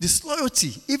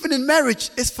disloyalty, even in marriage,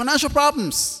 is financial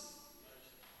problems.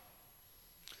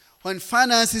 When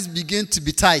finances begin to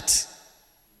be tight,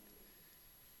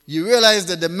 you realize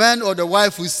that the man or the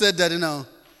wife who said that,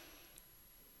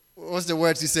 what's the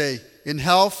words you say? In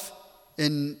health,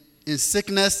 in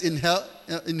sickness, in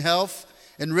health,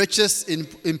 in riches,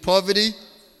 in poverty.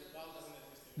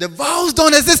 The vows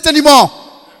don't exist anymore.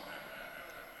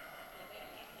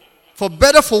 For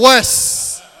better, for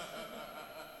worse.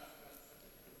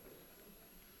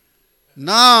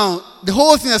 Now, the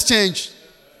whole thing has changed.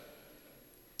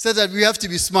 Says that we have to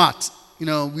be smart.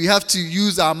 We have to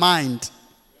use our mind.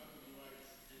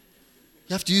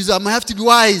 You have to use our mind. Have to be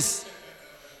wise.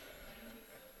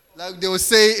 Like they will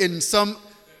say in some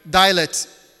dialect,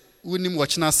 "Unim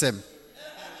wachnasem."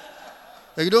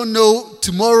 Like you don't know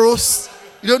tomorrow's.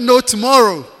 You don't know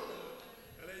tomorrow.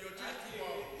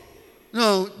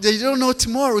 No, they don't know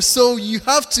tomorrow. So you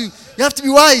have to be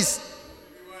wise.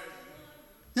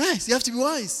 Yes, you have to be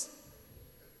wise.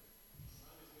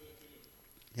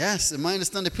 Yes, am I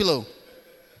understand the pillow?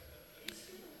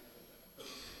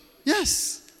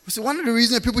 Yes. So one of the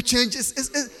reasons that people change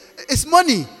is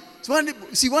money. So one of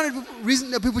the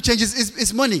reasons that people change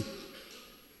is money.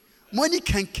 Money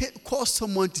can cause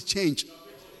someone to change.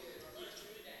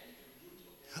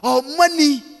 Or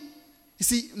money,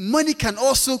 money can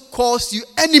also cause you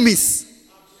enemies.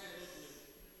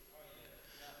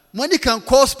 Money can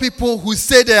cause people who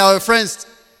say they are your friends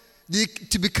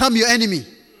to become your enemy.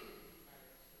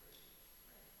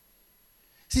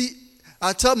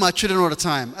 I tell my children all the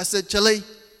time, I said, Charlie,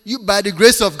 you by the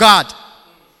grace of God,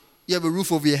 you have a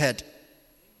roof over your head.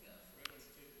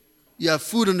 You have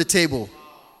food on the table.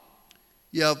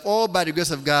 You have all by the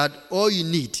grace of God, all you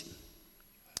need.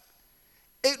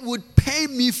 It would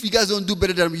pain me if you guys don't do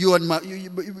better than you and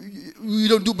you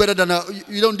don't do better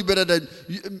than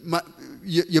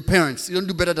your parents. You don't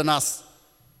do better than us.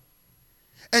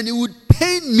 And it would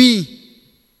pain me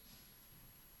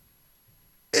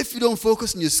if you don't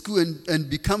focus on your school and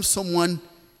become someone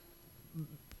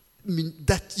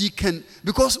that you can.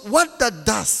 Because what that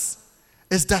does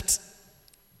is that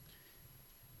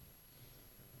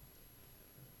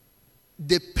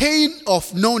the pain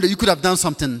of knowing that you could have done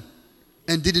something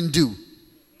and didn't do,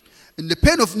 and the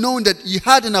pain of knowing that you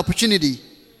had an opportunity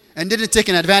and didn't take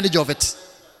an advantage of it.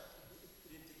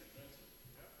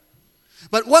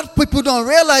 But what people don't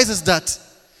realize is that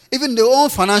even their own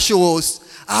financial woes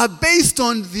are based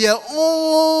on their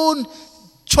own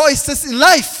choices in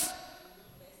life.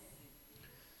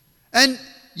 And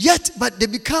yet, but they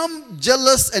become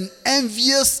jealous and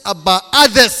envious about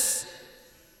others.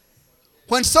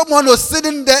 When someone was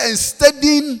sitting there and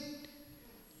studying,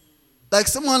 like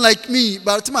someone like me,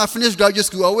 by the time I finished graduate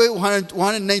school, I weighed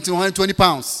 190, 120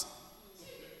 pounds.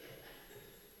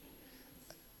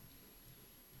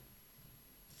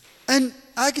 And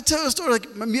I can tell you a story,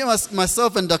 like me,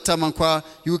 myself and Dr. Mankwa,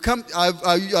 you would come,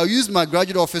 I use my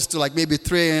graduate office to like maybe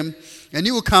 3 a.m. and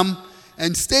he would come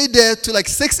and stay there to like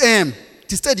 6 a.m.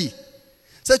 to study.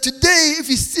 So today, if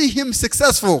you see him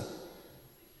successful,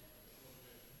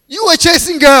 you were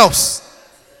chasing girls.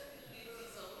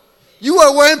 You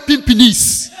were wearing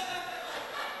pimpinis.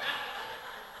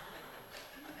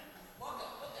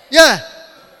 Yeah.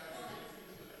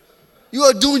 You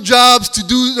were doing jobs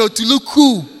to look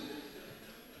cool.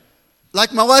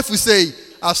 Like my wife would say,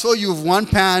 I saw you with 1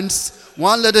 pants,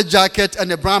 1 leather jacket,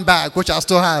 and a brown bag, which I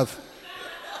still have.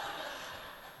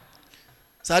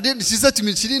 So she said to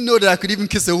me, she didn't know that I could even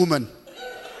kiss a woman.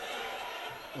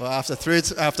 Well, after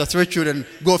three children,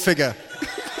 go figure.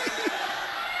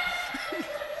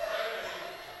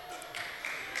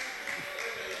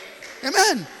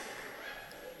 Amen.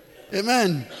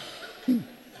 Amen.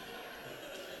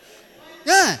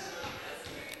 Yeah.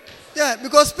 Yeah,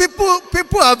 because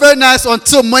people are very nice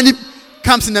until money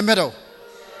comes in the middle.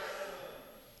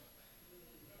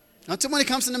 Until money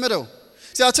comes in the middle.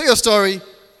 See, I'll tell you a story.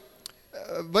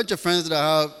 A bunch of friends that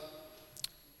I have,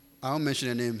 I won't mention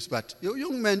their names, but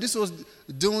young men, this was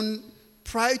done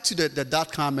prior to the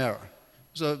dot-com era.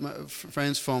 So my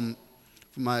friends from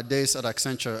my days at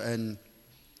Accenture, and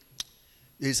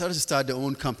they decided to start their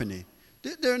own company.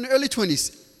 They're in their early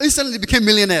 20s. Instantly became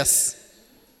millionaires.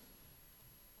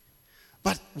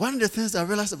 But one of the things I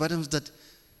realized about them was that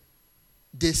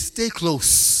they stay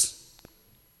close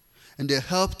and they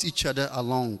helped each other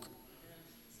along.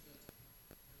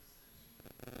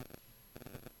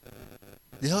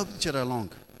 They helped each other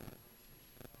along.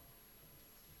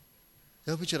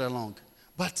 They helped each other along.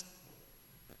 But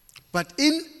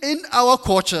in our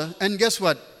culture, and guess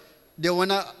what? They were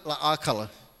not our color.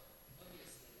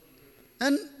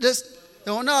 And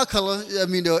they were not our color. I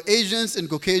mean, there were Asians and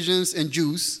Caucasians and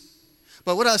Jews.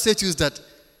 But what I say to you is that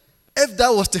if that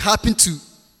was to happen to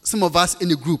some of us in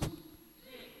the group,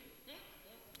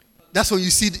 that's when you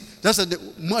see,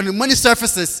 when the money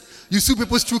surfaces, you see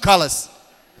people's true colors.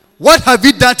 What have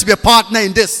you done to be a partner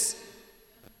in this?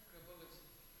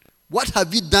 What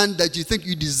have you done that you think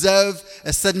you deserve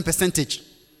a certain percentage?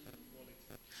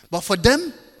 But for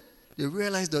them, they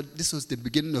realized that this was the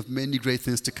beginning of many great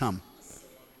things to come.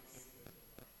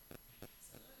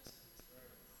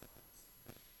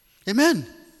 Amen.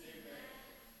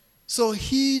 So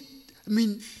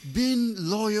being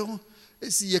loyal,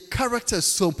 your character is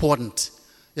so important.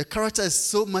 Your character is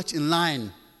so much in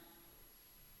line.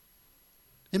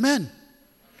 Amen.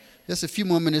 Just a few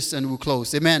more minutes and we'll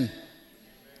close. Amen.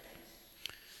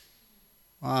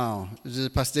 Wow.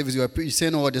 Pastor Davis, you're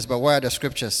saying all this, but why are the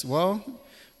scriptures? Well,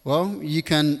 you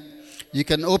can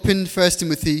open 1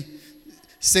 Timothy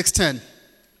 6:10,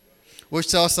 which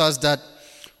tells us that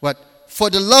for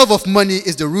the love of money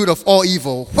is the root of all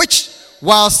evil, which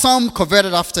while some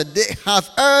coveted after, they have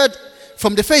erred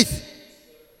from the faith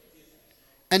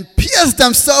and pierced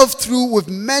themselves through with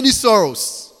many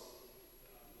sorrows.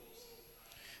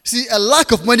 See, a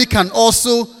lack of money can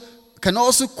also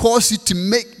cause you to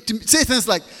say things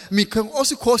like, can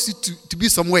also cause you to be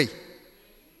some way.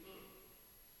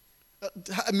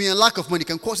 A lack of money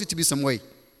can cause you to be some way.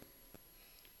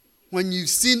 When you've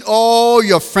seen all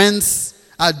your friends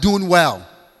are doing well,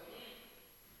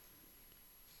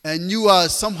 and you are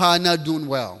somehow not doing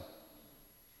well,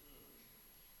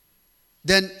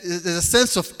 then there's a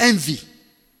sense of envy,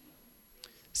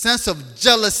 sense of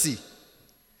jealousy.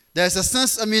 There's a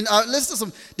sense,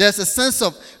 there's a sense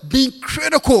of being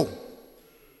critical.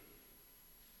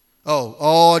 Oh,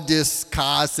 all these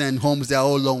cars and homes, they're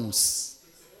all loans.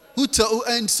 Who told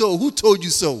you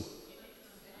so?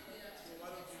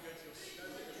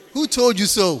 Who told you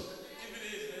so?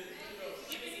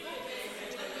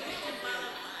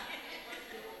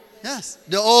 Yes,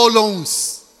 they're all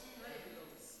loans.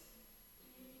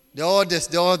 They're all this,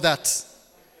 they're all that.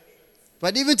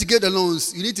 But even to get the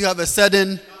loans, you need to have a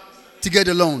certain to get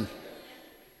a loan.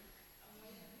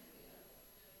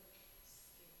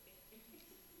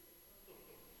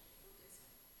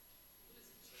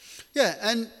 Yeah,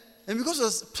 and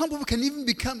because some people can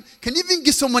even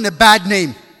give someone a bad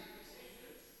name.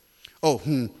 Oh,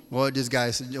 these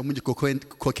guys,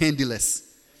 cocaine dealers.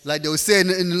 Like they will say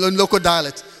in local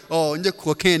dialect, oh,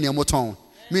 cocaine,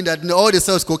 Mean that all they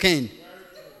sell is cocaine.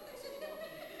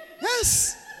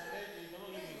 Yes.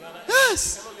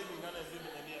 Yes.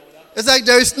 It's like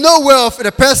there is no way of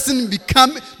the person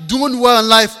doing well in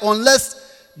life unless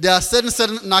there are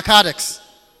certain narcotics.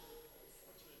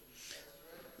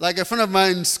 Like a friend of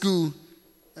mine in school,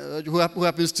 who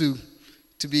happens to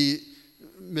be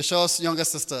Michelle's younger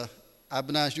sister,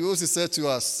 Abna, she always said to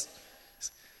us,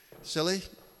 Shelley,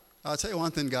 I'll tell you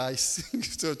one thing, guys.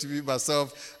 So to be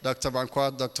myself, Dr.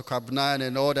 Banquat, Dr. Kabnan,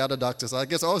 and all the other doctors. I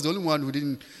guess I was the only one who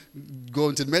didn't go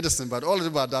into medicine, but all of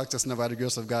them are doctors now by the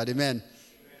grace of God. Amen.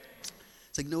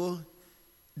 It's like, no,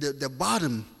 the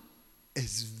bottom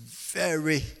is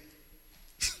very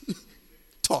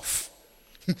tough.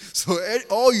 So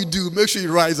all you do, make sure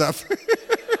you rise up.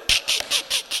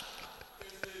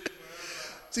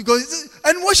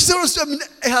 And what she said was,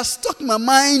 it has stuck in my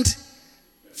mind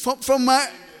from my,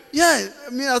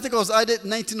 I think I was either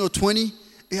 19 or 20.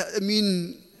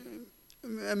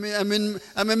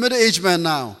 I'm a middle-aged man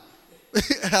now.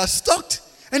 It has stuck.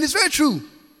 And it's very true.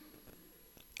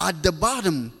 At the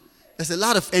bottom, there's a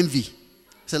lot of envy.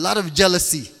 There's a lot of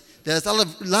jealousy. There's a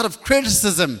lot of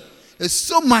criticism. There's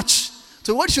so much.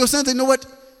 So what she was saying, you know what?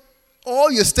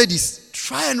 All your studies,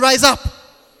 try and rise up.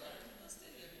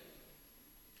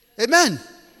 Amen.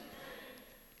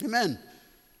 Amen.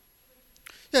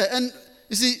 Yeah, and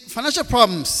you see, financial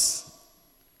problems.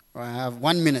 I have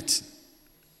 1 minute.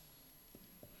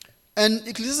 And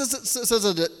Ecclesiastes says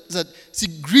that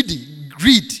see, greed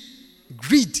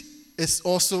is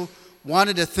also one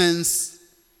of the things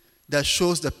that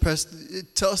shows the person.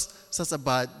 It tells us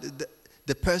about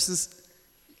the person's,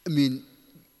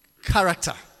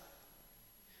 character.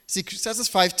 See, Ecclesiastes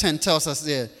 5:10 tells us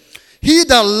there, he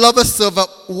that loveth silver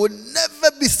will never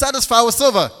be satisfied with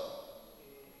silver.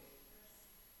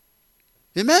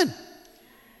 Amen.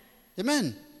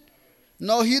 Amen.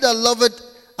 No, he that loveth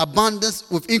abundance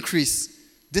with increase,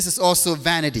 this is also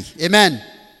vanity. Amen.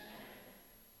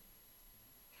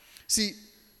 See,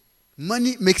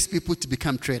 money makes people to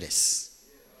become traders.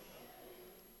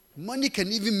 Money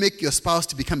can even make your spouse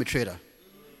to become a trader.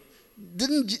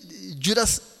 Didn't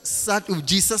Judas sat with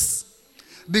Jesus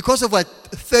because of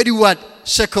 30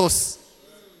 shekels?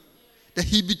 That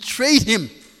he betrayed him.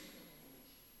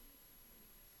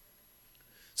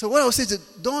 So what I would say is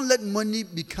that don't let money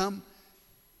become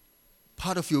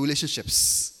part of your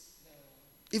relationships.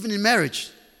 Even in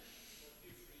marriage.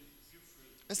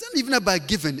 It's not even about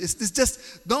giving. It's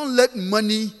just don't let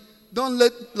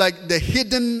the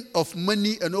hidden of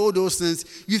money and all those things.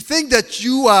 You think that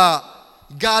you are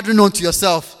gathering onto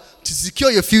yourself to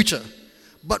secure your future.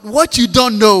 But what you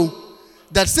don't know,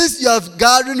 that since you are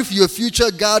gathering for your future,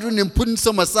 gathering and putting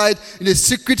some aside in a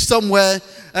secret somewhere,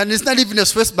 and it's not even a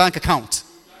Swiss bank account.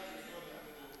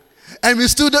 And we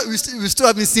still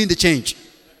haven't seen the change.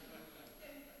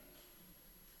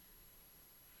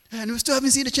 And we still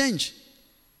haven't seen the change.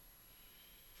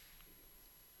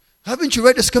 Haven't you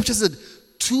read the scriptures that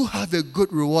two have a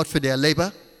good reward for their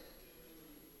labor?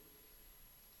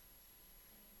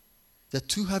 The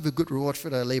two have a good reward for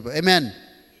their labor. Amen.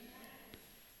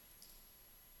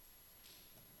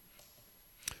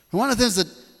 And one of the things that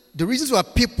the reasons why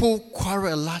people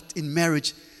quarrel a lot in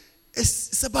marriage is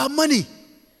it's about money.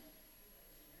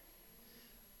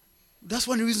 That's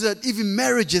one of the reasons that even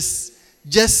marriages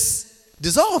just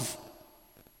dissolve.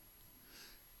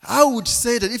 I would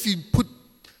say that if you put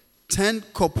 10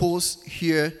 couples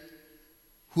here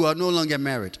who are no longer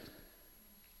married,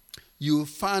 you will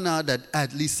find out that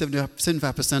at least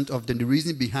 75% of them, the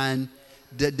reason behind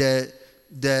the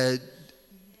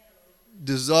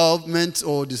dissolvement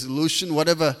or dissolution,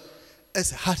 whatever,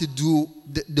 had to do,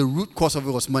 the root cause of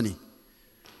it was money.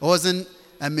 It wasn't,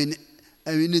 it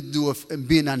didn't do with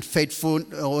being unfaithful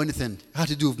or anything. It had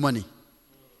to do with money.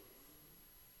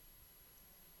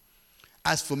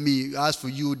 As for me, as for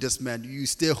you, this man, you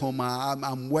stay home.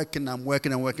 I'm working.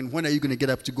 When are you going to get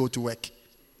up to go to work?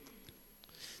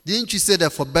 Didn't you say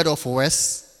that for better or for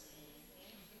worse?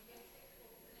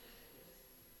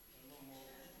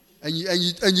 And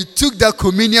you took that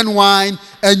communion wine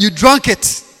and you drank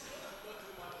it.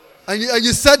 And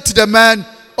you said to the man,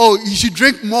 oh, you should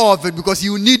drink more of it because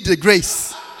you need the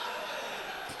grace.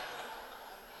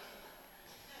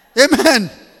 Amen.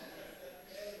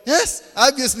 Yes,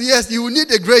 obviously, yes, you will need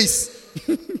the grace.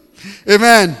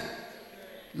 Amen.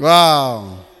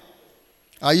 Wow.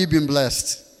 Are you being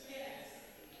blessed?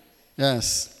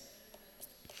 Yes.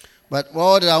 But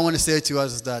all that I want to say to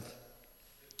us is that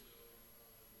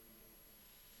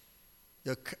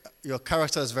your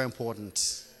character is very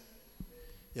important.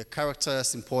 Your character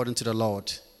is important to the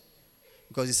Lord.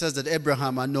 Because he says that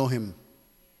Abraham, I know him.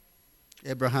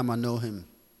 Abraham, I know him.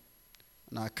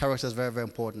 And our character is very, very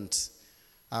important.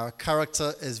 Our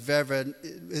character is very, very,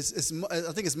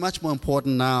 I think it's much more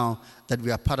important now that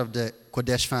we are part of the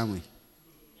Kodesh family.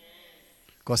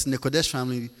 Because in the Kodesh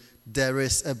family, there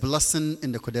is a blessing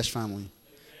in the Kodesh family.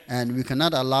 And we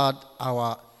cannot allow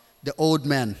the old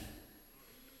men.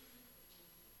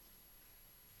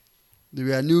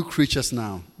 We are new creatures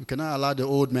now. We cannot allow the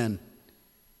old men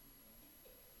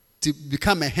to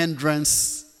become a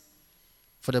hindrance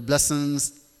for the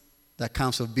blessings that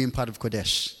comes with being part of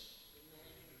Kodesh.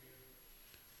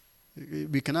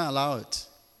 We cannot allow it.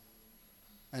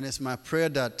 And it's my prayer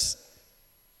that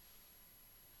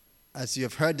as you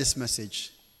have heard this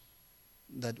message,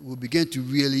 that we'll begin to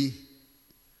really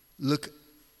look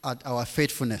at our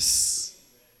faithfulness.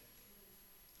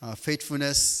 Our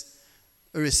faithfulness,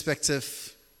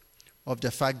 irrespective of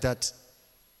the fact that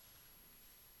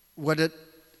whether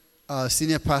our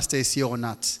senior pastor is here or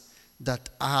not, that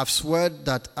I have sworn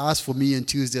that as for me in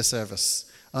Tuesday service,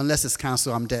 unless it's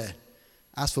canceled, I'm there.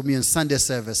 As for me in Sunday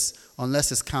service,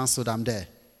 unless it's canceled, I'm there.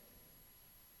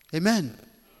 Amen.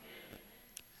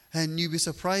 And you'll be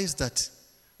surprised at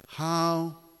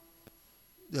how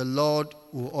the Lord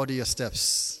will order your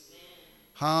steps.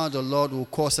 How the Lord will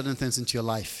cause certain things into your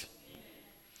life.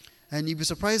 And you'll be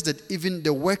surprised that even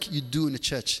the work you do in the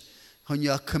church, when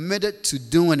you are committed to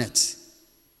doing it,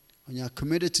 you'll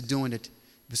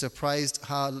be surprised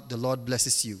how the Lord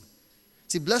blesses you.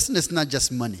 See, blessing is not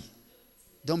just money.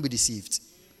 Don't be deceived.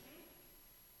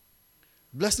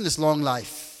 Blessing is long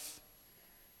life.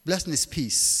 Blessing is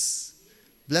peace.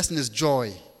 Blessing is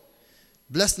joy.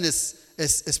 Blessing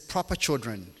is proper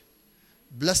children.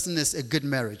 Blessing is a good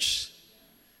marriage.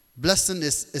 Blessing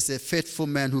is a faithful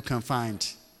man who can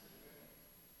find.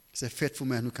 It's a faithful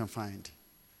man who can find.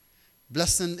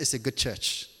 Blessing is a good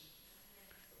church.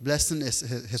 Blessing is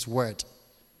his word.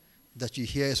 That you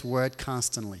hear his word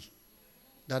constantly.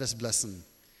 That is blessing.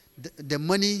 The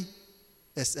money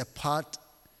is a part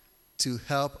to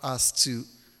help us to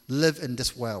live in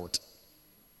this world,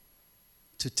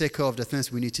 to take care of the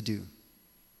things we need to do.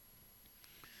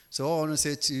 So all I want to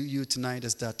say to you tonight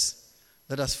is that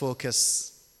let us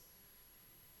focus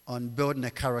on building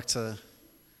a character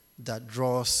that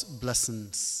draws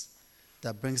blessings,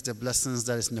 that brings the blessings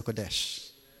that is in the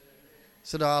Kodesh.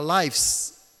 So that our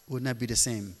lives will not be the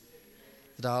same.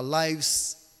 That our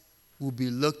lives will be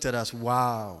looked at as,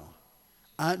 wow,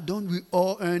 and don't we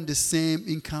all earn the same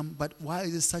income? But why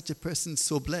is such a person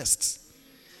so blessed?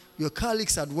 Your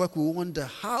colleagues at work will wonder,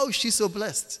 how is she so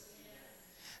blessed?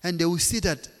 And they will see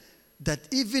that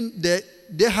even they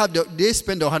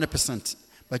spend 100%,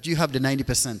 but you have the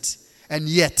 90%. And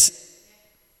yet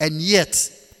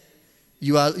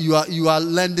you are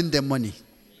lending them money.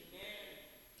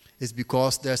 It's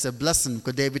because there's a blessing.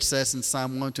 Because David says in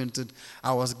Psalm 122,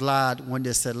 I was glad when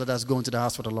they said, let us go into the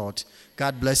house of the Lord.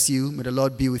 God bless you. May the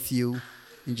Lord be with you.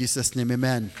 In Jesus' name,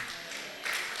 amen.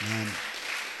 Amen.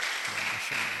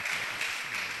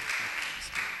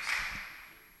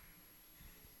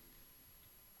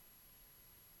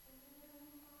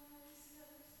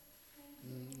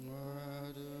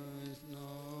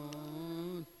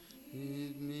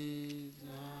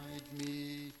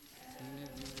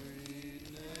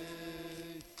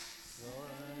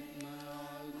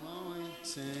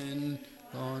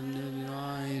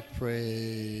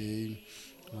 Pray,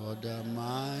 order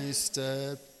my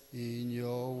step in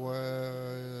your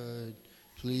word.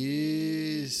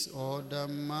 Please order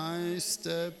my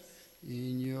step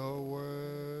in your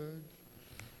word.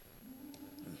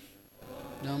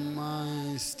 Order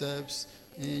my steps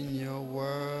in your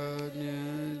word,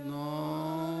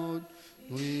 Lord.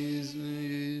 Please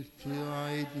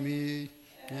guide me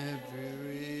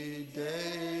every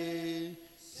day.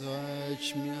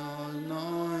 Search me,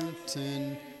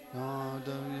 anointing.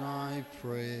 Order, I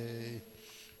pray,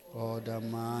 order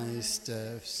my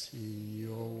steps in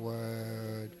your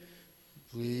word.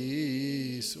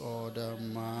 Please order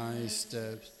my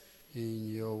steps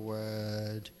in your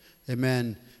word.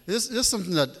 Amen. This is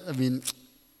something that,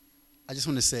 I just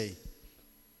want to say.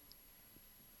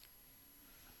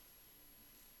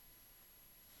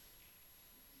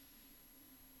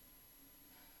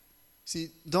 See,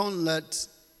 don't let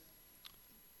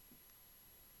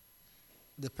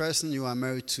the person you are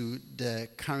married to, the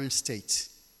current state,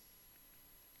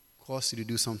 cause you to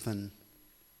do something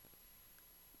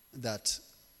that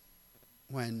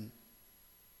when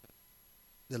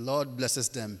the Lord blesses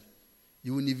them,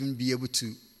 you wouldn't even be able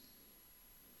to.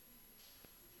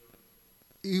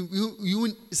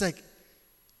 It's like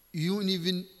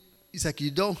you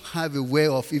don't have a way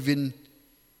of even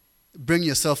bring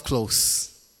yourself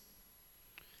close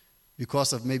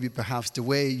because of maybe perhaps the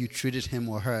way you treated him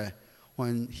or her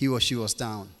when he or she was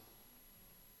down.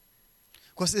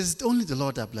 Because it's only the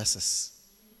Lord that blesses.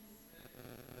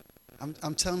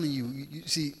 I'm telling you, you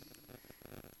see,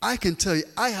 I can tell you,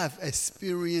 I have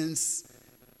experienced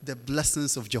the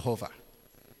blessings of Jehovah.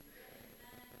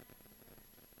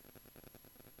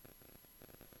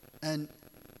 And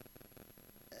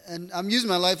I'm using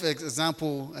my life as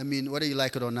example. I mean, whether you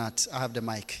like it or not, I have the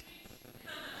mic.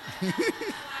 I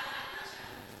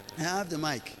have the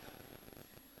mic.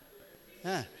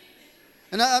 Yeah.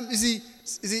 And you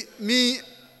see, me,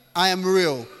 I am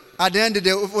real. At the end of the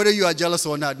day, whether you are jealous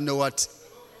or not, you know what?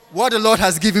 What the Lord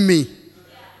has given me,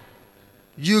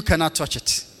 you cannot touch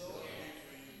it.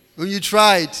 When you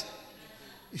tried,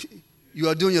 you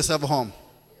are doing yourself harm.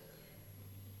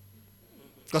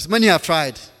 Because many have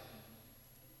tried,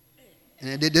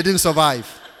 and they didn't survive.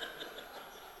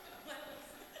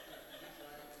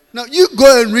 Now, you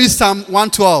go and read Psalm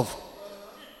 112.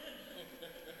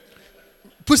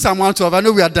 Put Psalm 112. I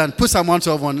know we are done. Put Psalm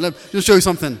 112 on. Let me show you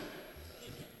something.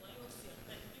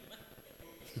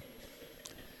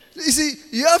 You see,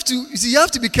 you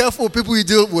have to be careful with people you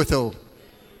deal with. Oh.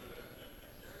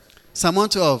 Psalm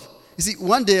 112. You see,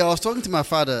 one day I was talking to my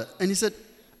father, and he said,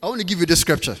 I want to give you this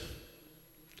scripture.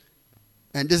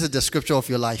 And this is the scripture of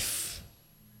your life.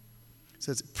 It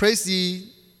says, praise ye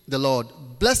the Lord.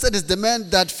 Blessed is the man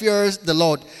that fears the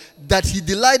Lord, that he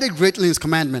delighted greatly in his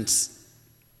commandments.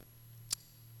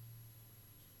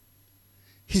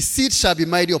 His seed shall be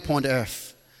mighty upon the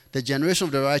earth. The generation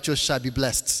of the righteous shall be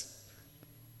blessed.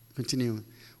 Continue.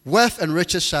 Wealth and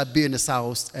riches shall be in his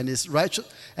house, and his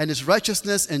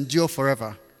righteousness endure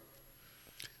forever.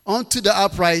 Unto the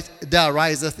upright there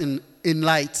ariseth in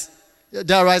light.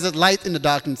 There ariseth light in the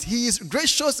darkness. He is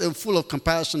gracious and full of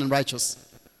compassion and righteous.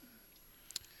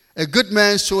 A good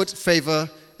man showeth favor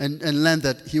and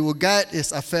lendeth. He will guide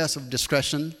his affairs of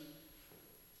discretion.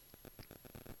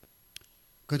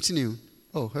 Continue.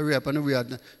 Oh, hurry up. I know we are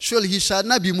done. Surely he shall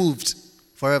not be moved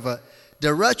forever.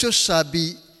 The righteous shall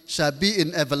be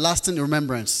in everlasting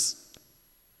remembrance.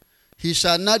 He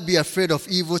shall not be afraid of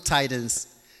evil tidings.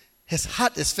 His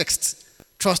heart is fixed,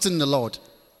 trusting in the Lord.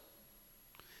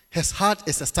 His heart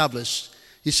is established.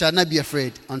 He shall not be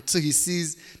afraid until he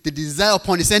sees the desire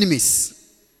upon his enemies.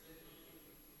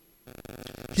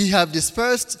 He have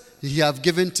dispersed, he have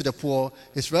given to the poor.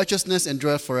 His righteousness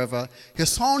endureth forever.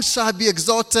 His horn shall be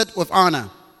exalted with honor.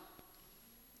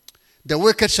 The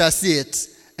wicked shall see it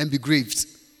and be grieved.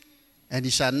 And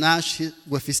he shall gnash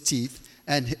with his teeth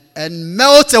and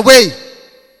melt away.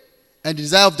 And the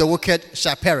desire of the wicked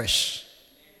shall perish.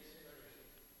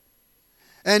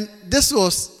 And this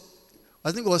was,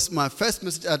 I think it was my first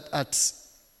message at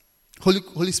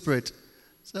Holy Spirit.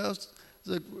 So I was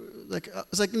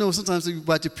like, you know, sometimes you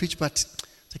want to preach, but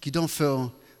it's like you don't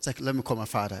feel, it's like, let me call my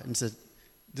father. And he said,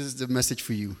 this is the message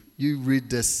for you. You read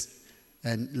this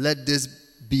and let this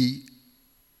be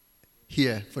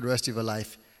here for the rest of your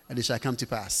life, and it shall come to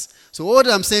pass. So all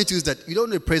that I'm saying to you is that you don't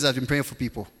need praise. I've been praying for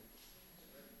people.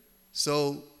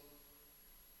 So,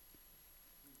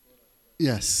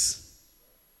 yes.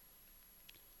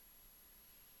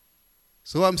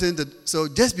 So I'm saying that, so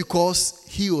just because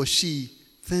he or she,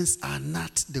 things are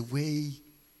not the way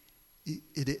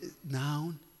it is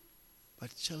now, but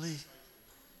actually,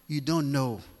 you don't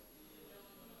know.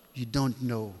 You don't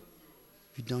know.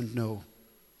 You don't know.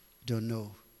 You don't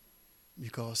know.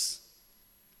 Because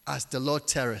as the Lord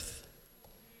terreth,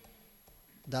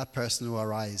 that person will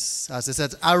arise. As it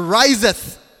says,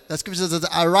 ariseth. The scripture says,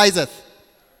 ariseth.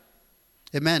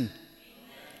 Amen.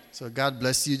 So God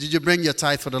bless you. Did you bring your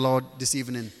tithe for the Lord this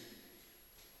evening?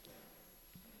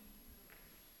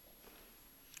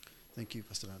 Thank you,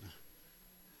 Pastor Anna.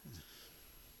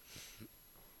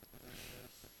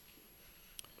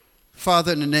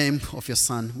 Father, in the name of your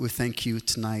Son, we thank you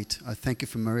tonight. I thank you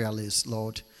for Maria Liz,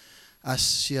 Lord,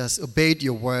 as she has obeyed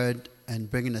your word and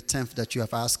bringing the tenth that you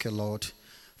have asked her, Lord.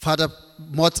 Father,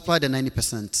 multiply the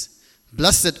 90%.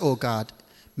 Blessed, O God.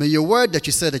 May your word that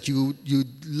you said that you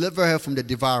deliver her from the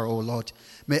devourer, O Lord.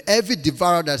 May every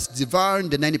devourer that's devouring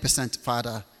the 90%,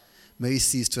 Father, may he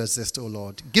cease to exist, O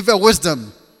Lord. Give her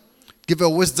wisdom. Give her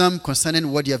wisdom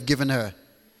concerning what you have given her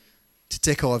to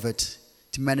take care of it,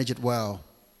 to manage it well.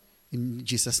 In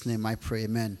Jesus' name I pray,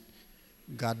 amen.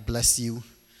 God bless you.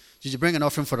 Did you bring an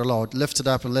offering for the Lord? Lift it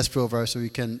up and let's pray over so we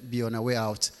can be on our way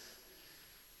out.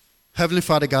 Heavenly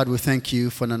Father God, we thank you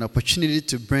for an opportunity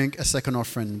to bring a second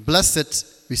offering. Bless it,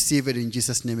 receive it in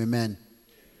Jesus' name, amen.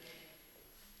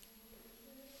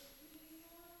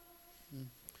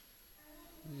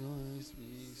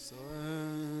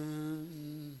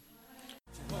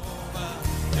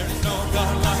 There is no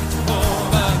God like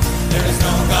Jehovah. There is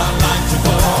no God like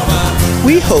Jehovah.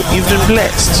 We hope you've been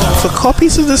blessed. For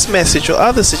copies of this message or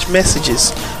other such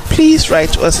messages, please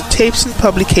write to us at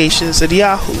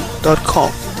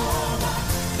tapesandpublications@yahoo.com.